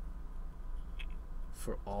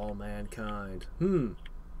 For all mankind.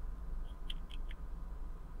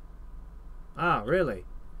 Ah, really?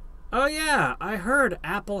 Oh yeah, I heard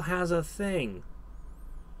Apple has a thing.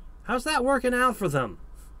 How's that working out for them?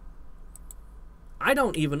 I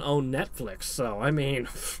don't even own Netflix, so I mean,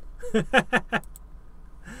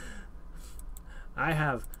 I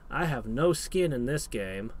have no skin in this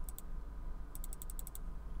game.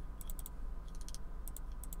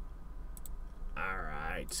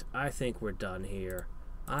 Alright, I think we're done here.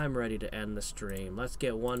 I'm ready to end the stream. Let's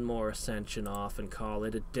get one more ascension off and call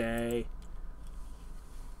it a day.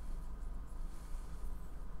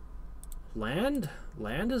 Land?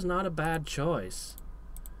 Land is not a bad choice.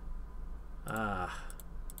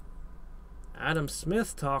 Adam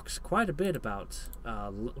Smith talks quite a bit about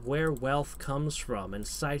where wealth comes from and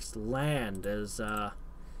cites land as,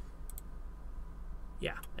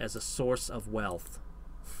 as a source of wealth.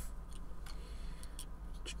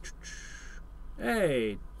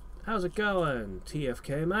 Hey, how's it going,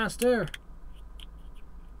 TFK Master?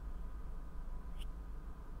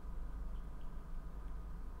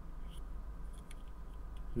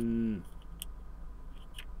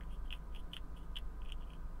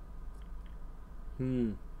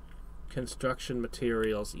 Construction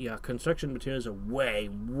materials. Yeah, construction materials are way,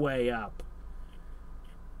 way up.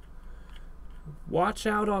 Watch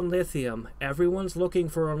out on lithium. Everyone's looking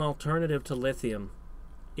for an alternative to lithium.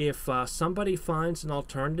 If somebody finds an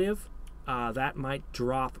alternative, that might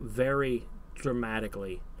drop very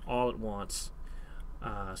dramatically all at once.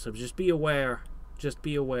 So just be aware. Just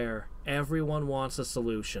be aware. Everyone wants a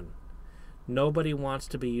solution. Nobody wants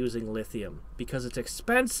to be using lithium because it's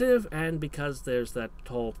expensive and because there's that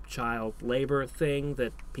whole child labor thing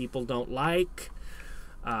that people don't like.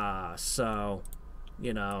 So,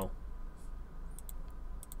 you know.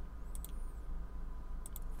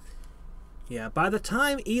 Yeah, by the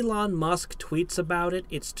time Elon Musk tweets about it,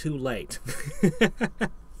 it's too late.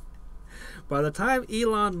 By the time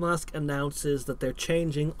Elon Musk announces that they're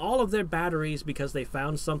changing all of their batteries because they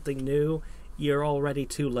found something new, you're already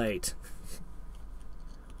too late.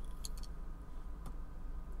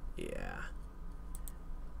 Yeah.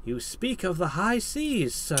 You speak of the high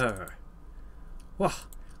seas, sir. Wah,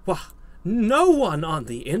 no one on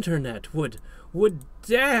the internet would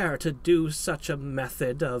dare to do such a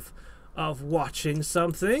method of watching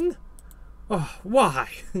something. Oh, why?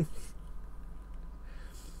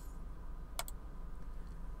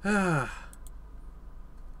 There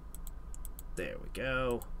we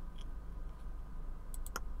go.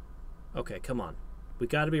 Okay, come on. We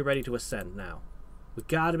gotta be ready to ascend now. We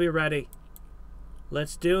gotta be ready.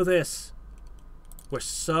 Let's do this. We're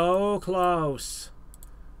so close.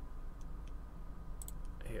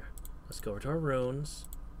 Here, let's go over to our runes.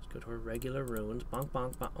 Let's go to our regular runes. Bonk,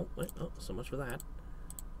 bonk, bonk. Oh, wait, oh, so much for that.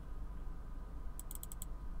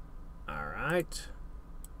 Alright.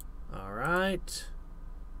 Alright.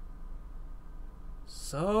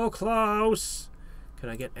 So close. Can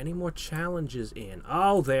I get any more challenges in?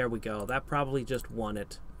 Oh, there we go. That probably just won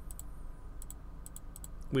it.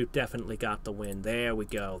 We've definitely got the win. There we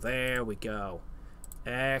go. There we go.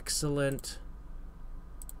 Excellent.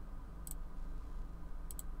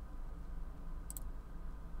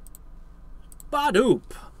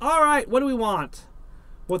 Badoop. All right, what do we want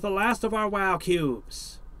with the last of our WoW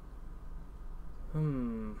cubes?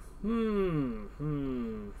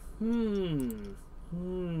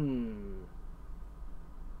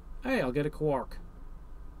 Hey, I'll get a quark.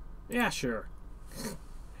 Yeah, sure.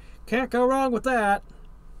 Can't go wrong with that.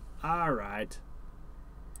 Alright.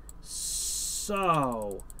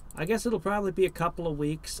 So, I guess it'll probably be a couple of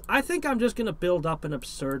weeks. I think I'm just going to build up an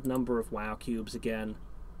absurd number of WoW cubes again.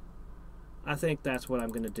 I think that's what I'm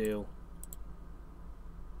going to do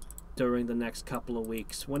during the next couple of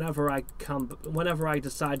weeks. Whenever I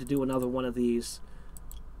decide to do another one of these.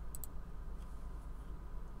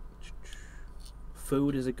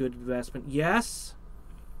 Food is a good investment. Yes,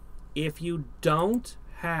 if you don't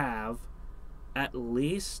have at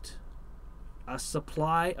least a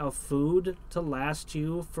supply of food to last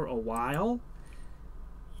you for a while.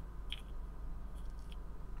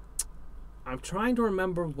 I'm trying to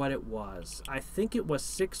remember what it was. I think it was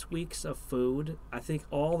 6 weeks of food. I think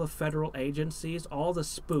all the federal agencies, all the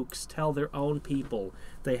spooks tell their own people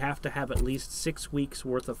they have to have at least 6 weeks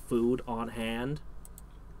worth of food on hand.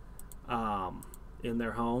 In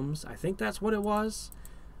their homes. I think that's what it was.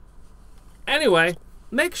 Anyway,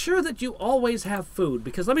 make sure that you always have food,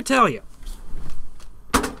 because let me tell you,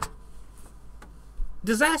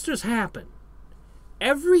 disasters happen.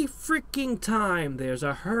 Every freaking time there's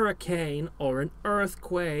a hurricane or an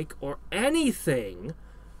earthquake or anything,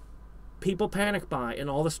 people panic buy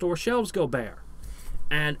and all the store shelves go bare.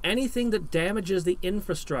 And anything that damages the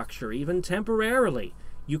infrastructure, even temporarily,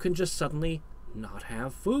 you can just suddenly not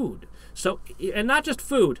have food. So, and not just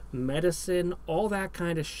food, medicine, all that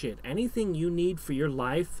kind of shit. Anything you need for your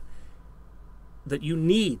life that you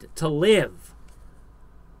need to live,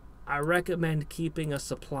 I recommend keeping a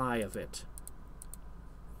supply of it.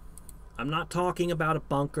 I'm not talking about a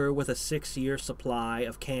bunker with a 6-year supply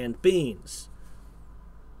of canned beans.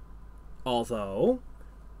 Although,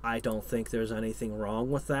 I don't think there's anything wrong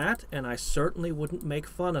with that, and I certainly wouldn't make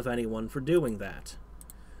fun of anyone for doing that.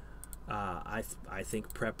 I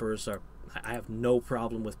think preppers are... I have no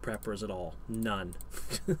problem with preppers at all. None.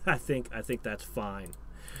 I think that's fine.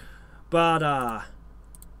 But,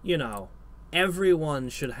 you know, everyone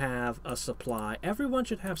should have a supply. Everyone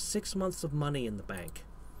should have 6 months of money in the bank.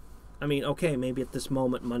 I mean, okay, maybe at this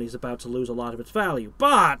moment money's about to lose a lot of its value,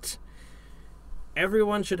 but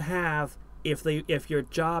everyone should have, if your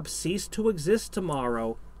job ceased to exist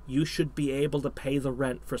tomorrow, you should be able to pay the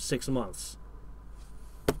rent for 6 months.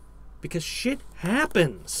 Because shit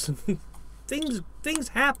happens. Things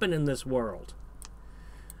happen in this world.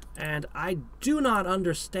 And I do not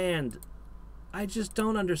understand. I just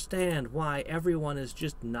don't understand why everyone is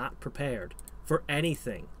just not prepared for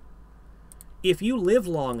anything. If you live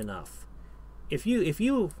long enough, if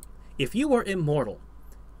you were immortal,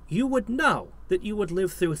 you would know that you would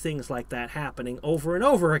live through things like that happening over and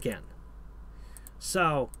over again.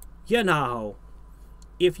 So, you know,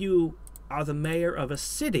 if you are the mayor of a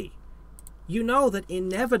city, you know that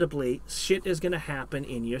inevitably shit is going to happen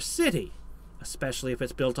in your city, especially if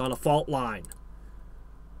it's built on a fault line.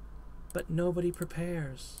 But nobody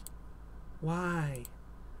prepares. Why?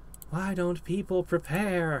 Why don't people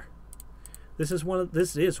prepare? This is one of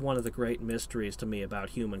the great mysteries to me about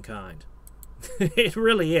humankind. It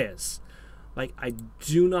really is. Like, I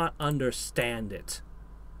do not understand it.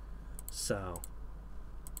 So,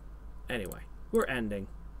 anyway, we're ending.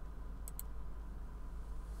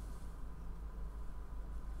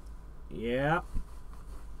 Yeah.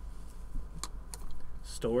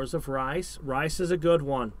 Stores of rice. Rice is a good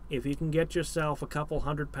one. If you can get yourself a couple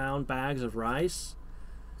 100-pound bags of rice,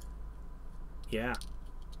 yeah.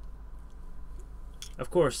 Of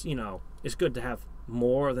course, you know, it's good to have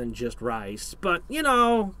more than just rice, but, you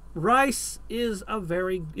know, rice is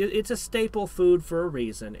it's a staple food for a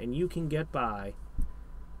reason, and you can get by.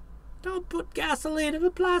 Don't put gasoline in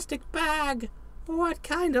a plastic bag. What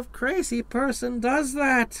kind of crazy person does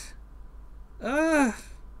that? Ugh.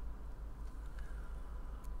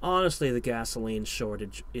 Honestly, the gasoline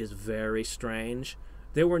shortage is very strange.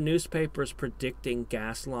 There were newspapers predicting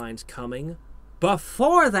gas lines coming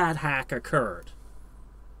before that hack occurred.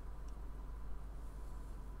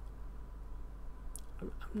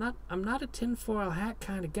 I'm not a tinfoil hat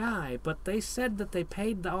kind of guy, but they said that they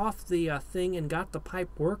paid off the thing and got the pipe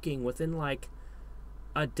working within like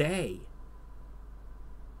a day.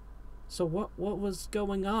 So what was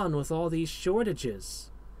going on with all these shortages?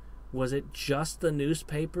 Was it just the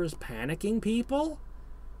newspapers panicking people?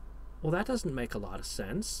 Well, that doesn't make a lot of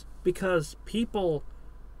sense, because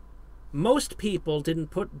most people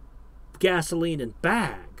didn't put gasoline in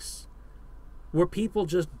bags. Were people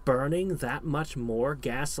just burning that much more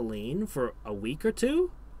gasoline for a week or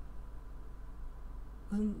two?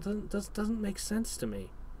 Doesn't make sense to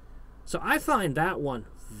me. So I find that one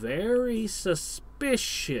very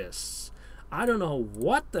suspicious. I don't know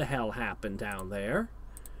what the hell happened down there,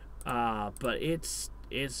 but it's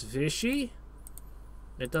fishy.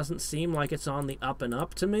 It doesn't seem like it's on the up and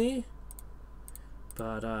up to me.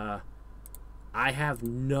 But I have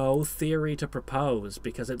no theory to propose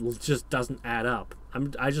because it just doesn't add up.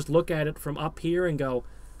 I just look at it from up here and go,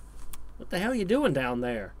 what the hell are you doing down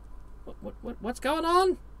there? What's going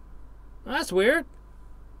on? That's weird.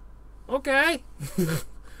 Okay.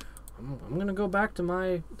 I'm gonna go back to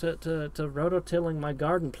my to rototilling my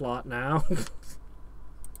garden plot now.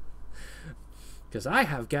 Because I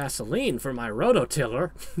have gasoline for my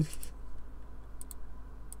rototiller.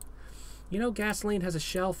 You know, gasoline has a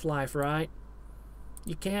shelf life, right?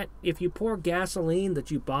 You can't, if you pour gasoline that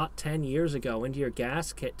you bought 10 years ago into your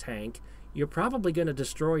gas kit tank, you're probably going to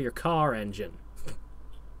destroy your car engine.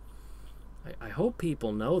 I hope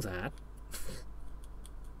people know that.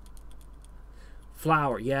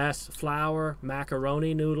 Flour, yes, flour,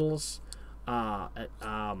 macaroni noodles,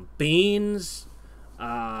 beans,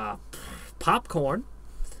 popcorn,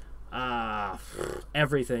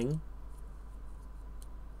 everything.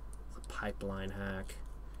 The pipeline hack.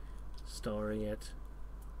 Story it.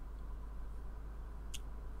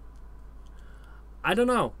 I don't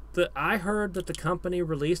know. I heard that the company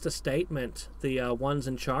released a statement, the ones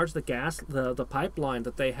in charge, the pipeline,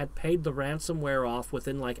 that they had paid the ransomware off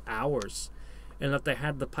within like hours, and that they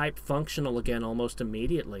had the pipe functional again almost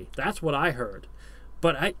immediately. That's what I heard.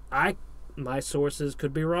 But my sources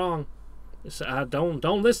could be wrong. So,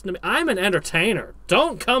 don't listen to me. I'm an entertainer.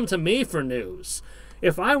 Don't come to me for news.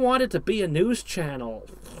 If I wanted to be a news channel,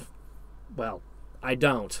 well, I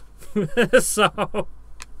don't. So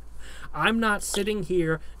I'm not sitting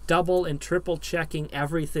here double and triple checking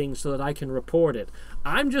everything so that I can report it.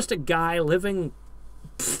 I'm just a guy living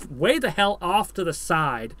way the hell off to the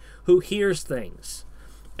side who hears things.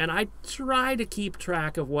 And I try to keep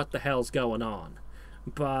track of what the hell's going on.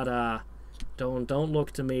 But don't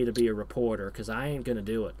look to me to be a reporter, because I ain't gonna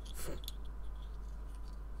do it.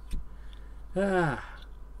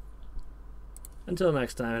 Until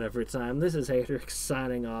next time and every time, this is Hadriex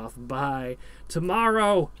signing off. Bye.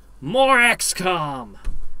 Tomorrow, more XCOM!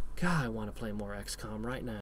 God, I want to play more XCOM right now.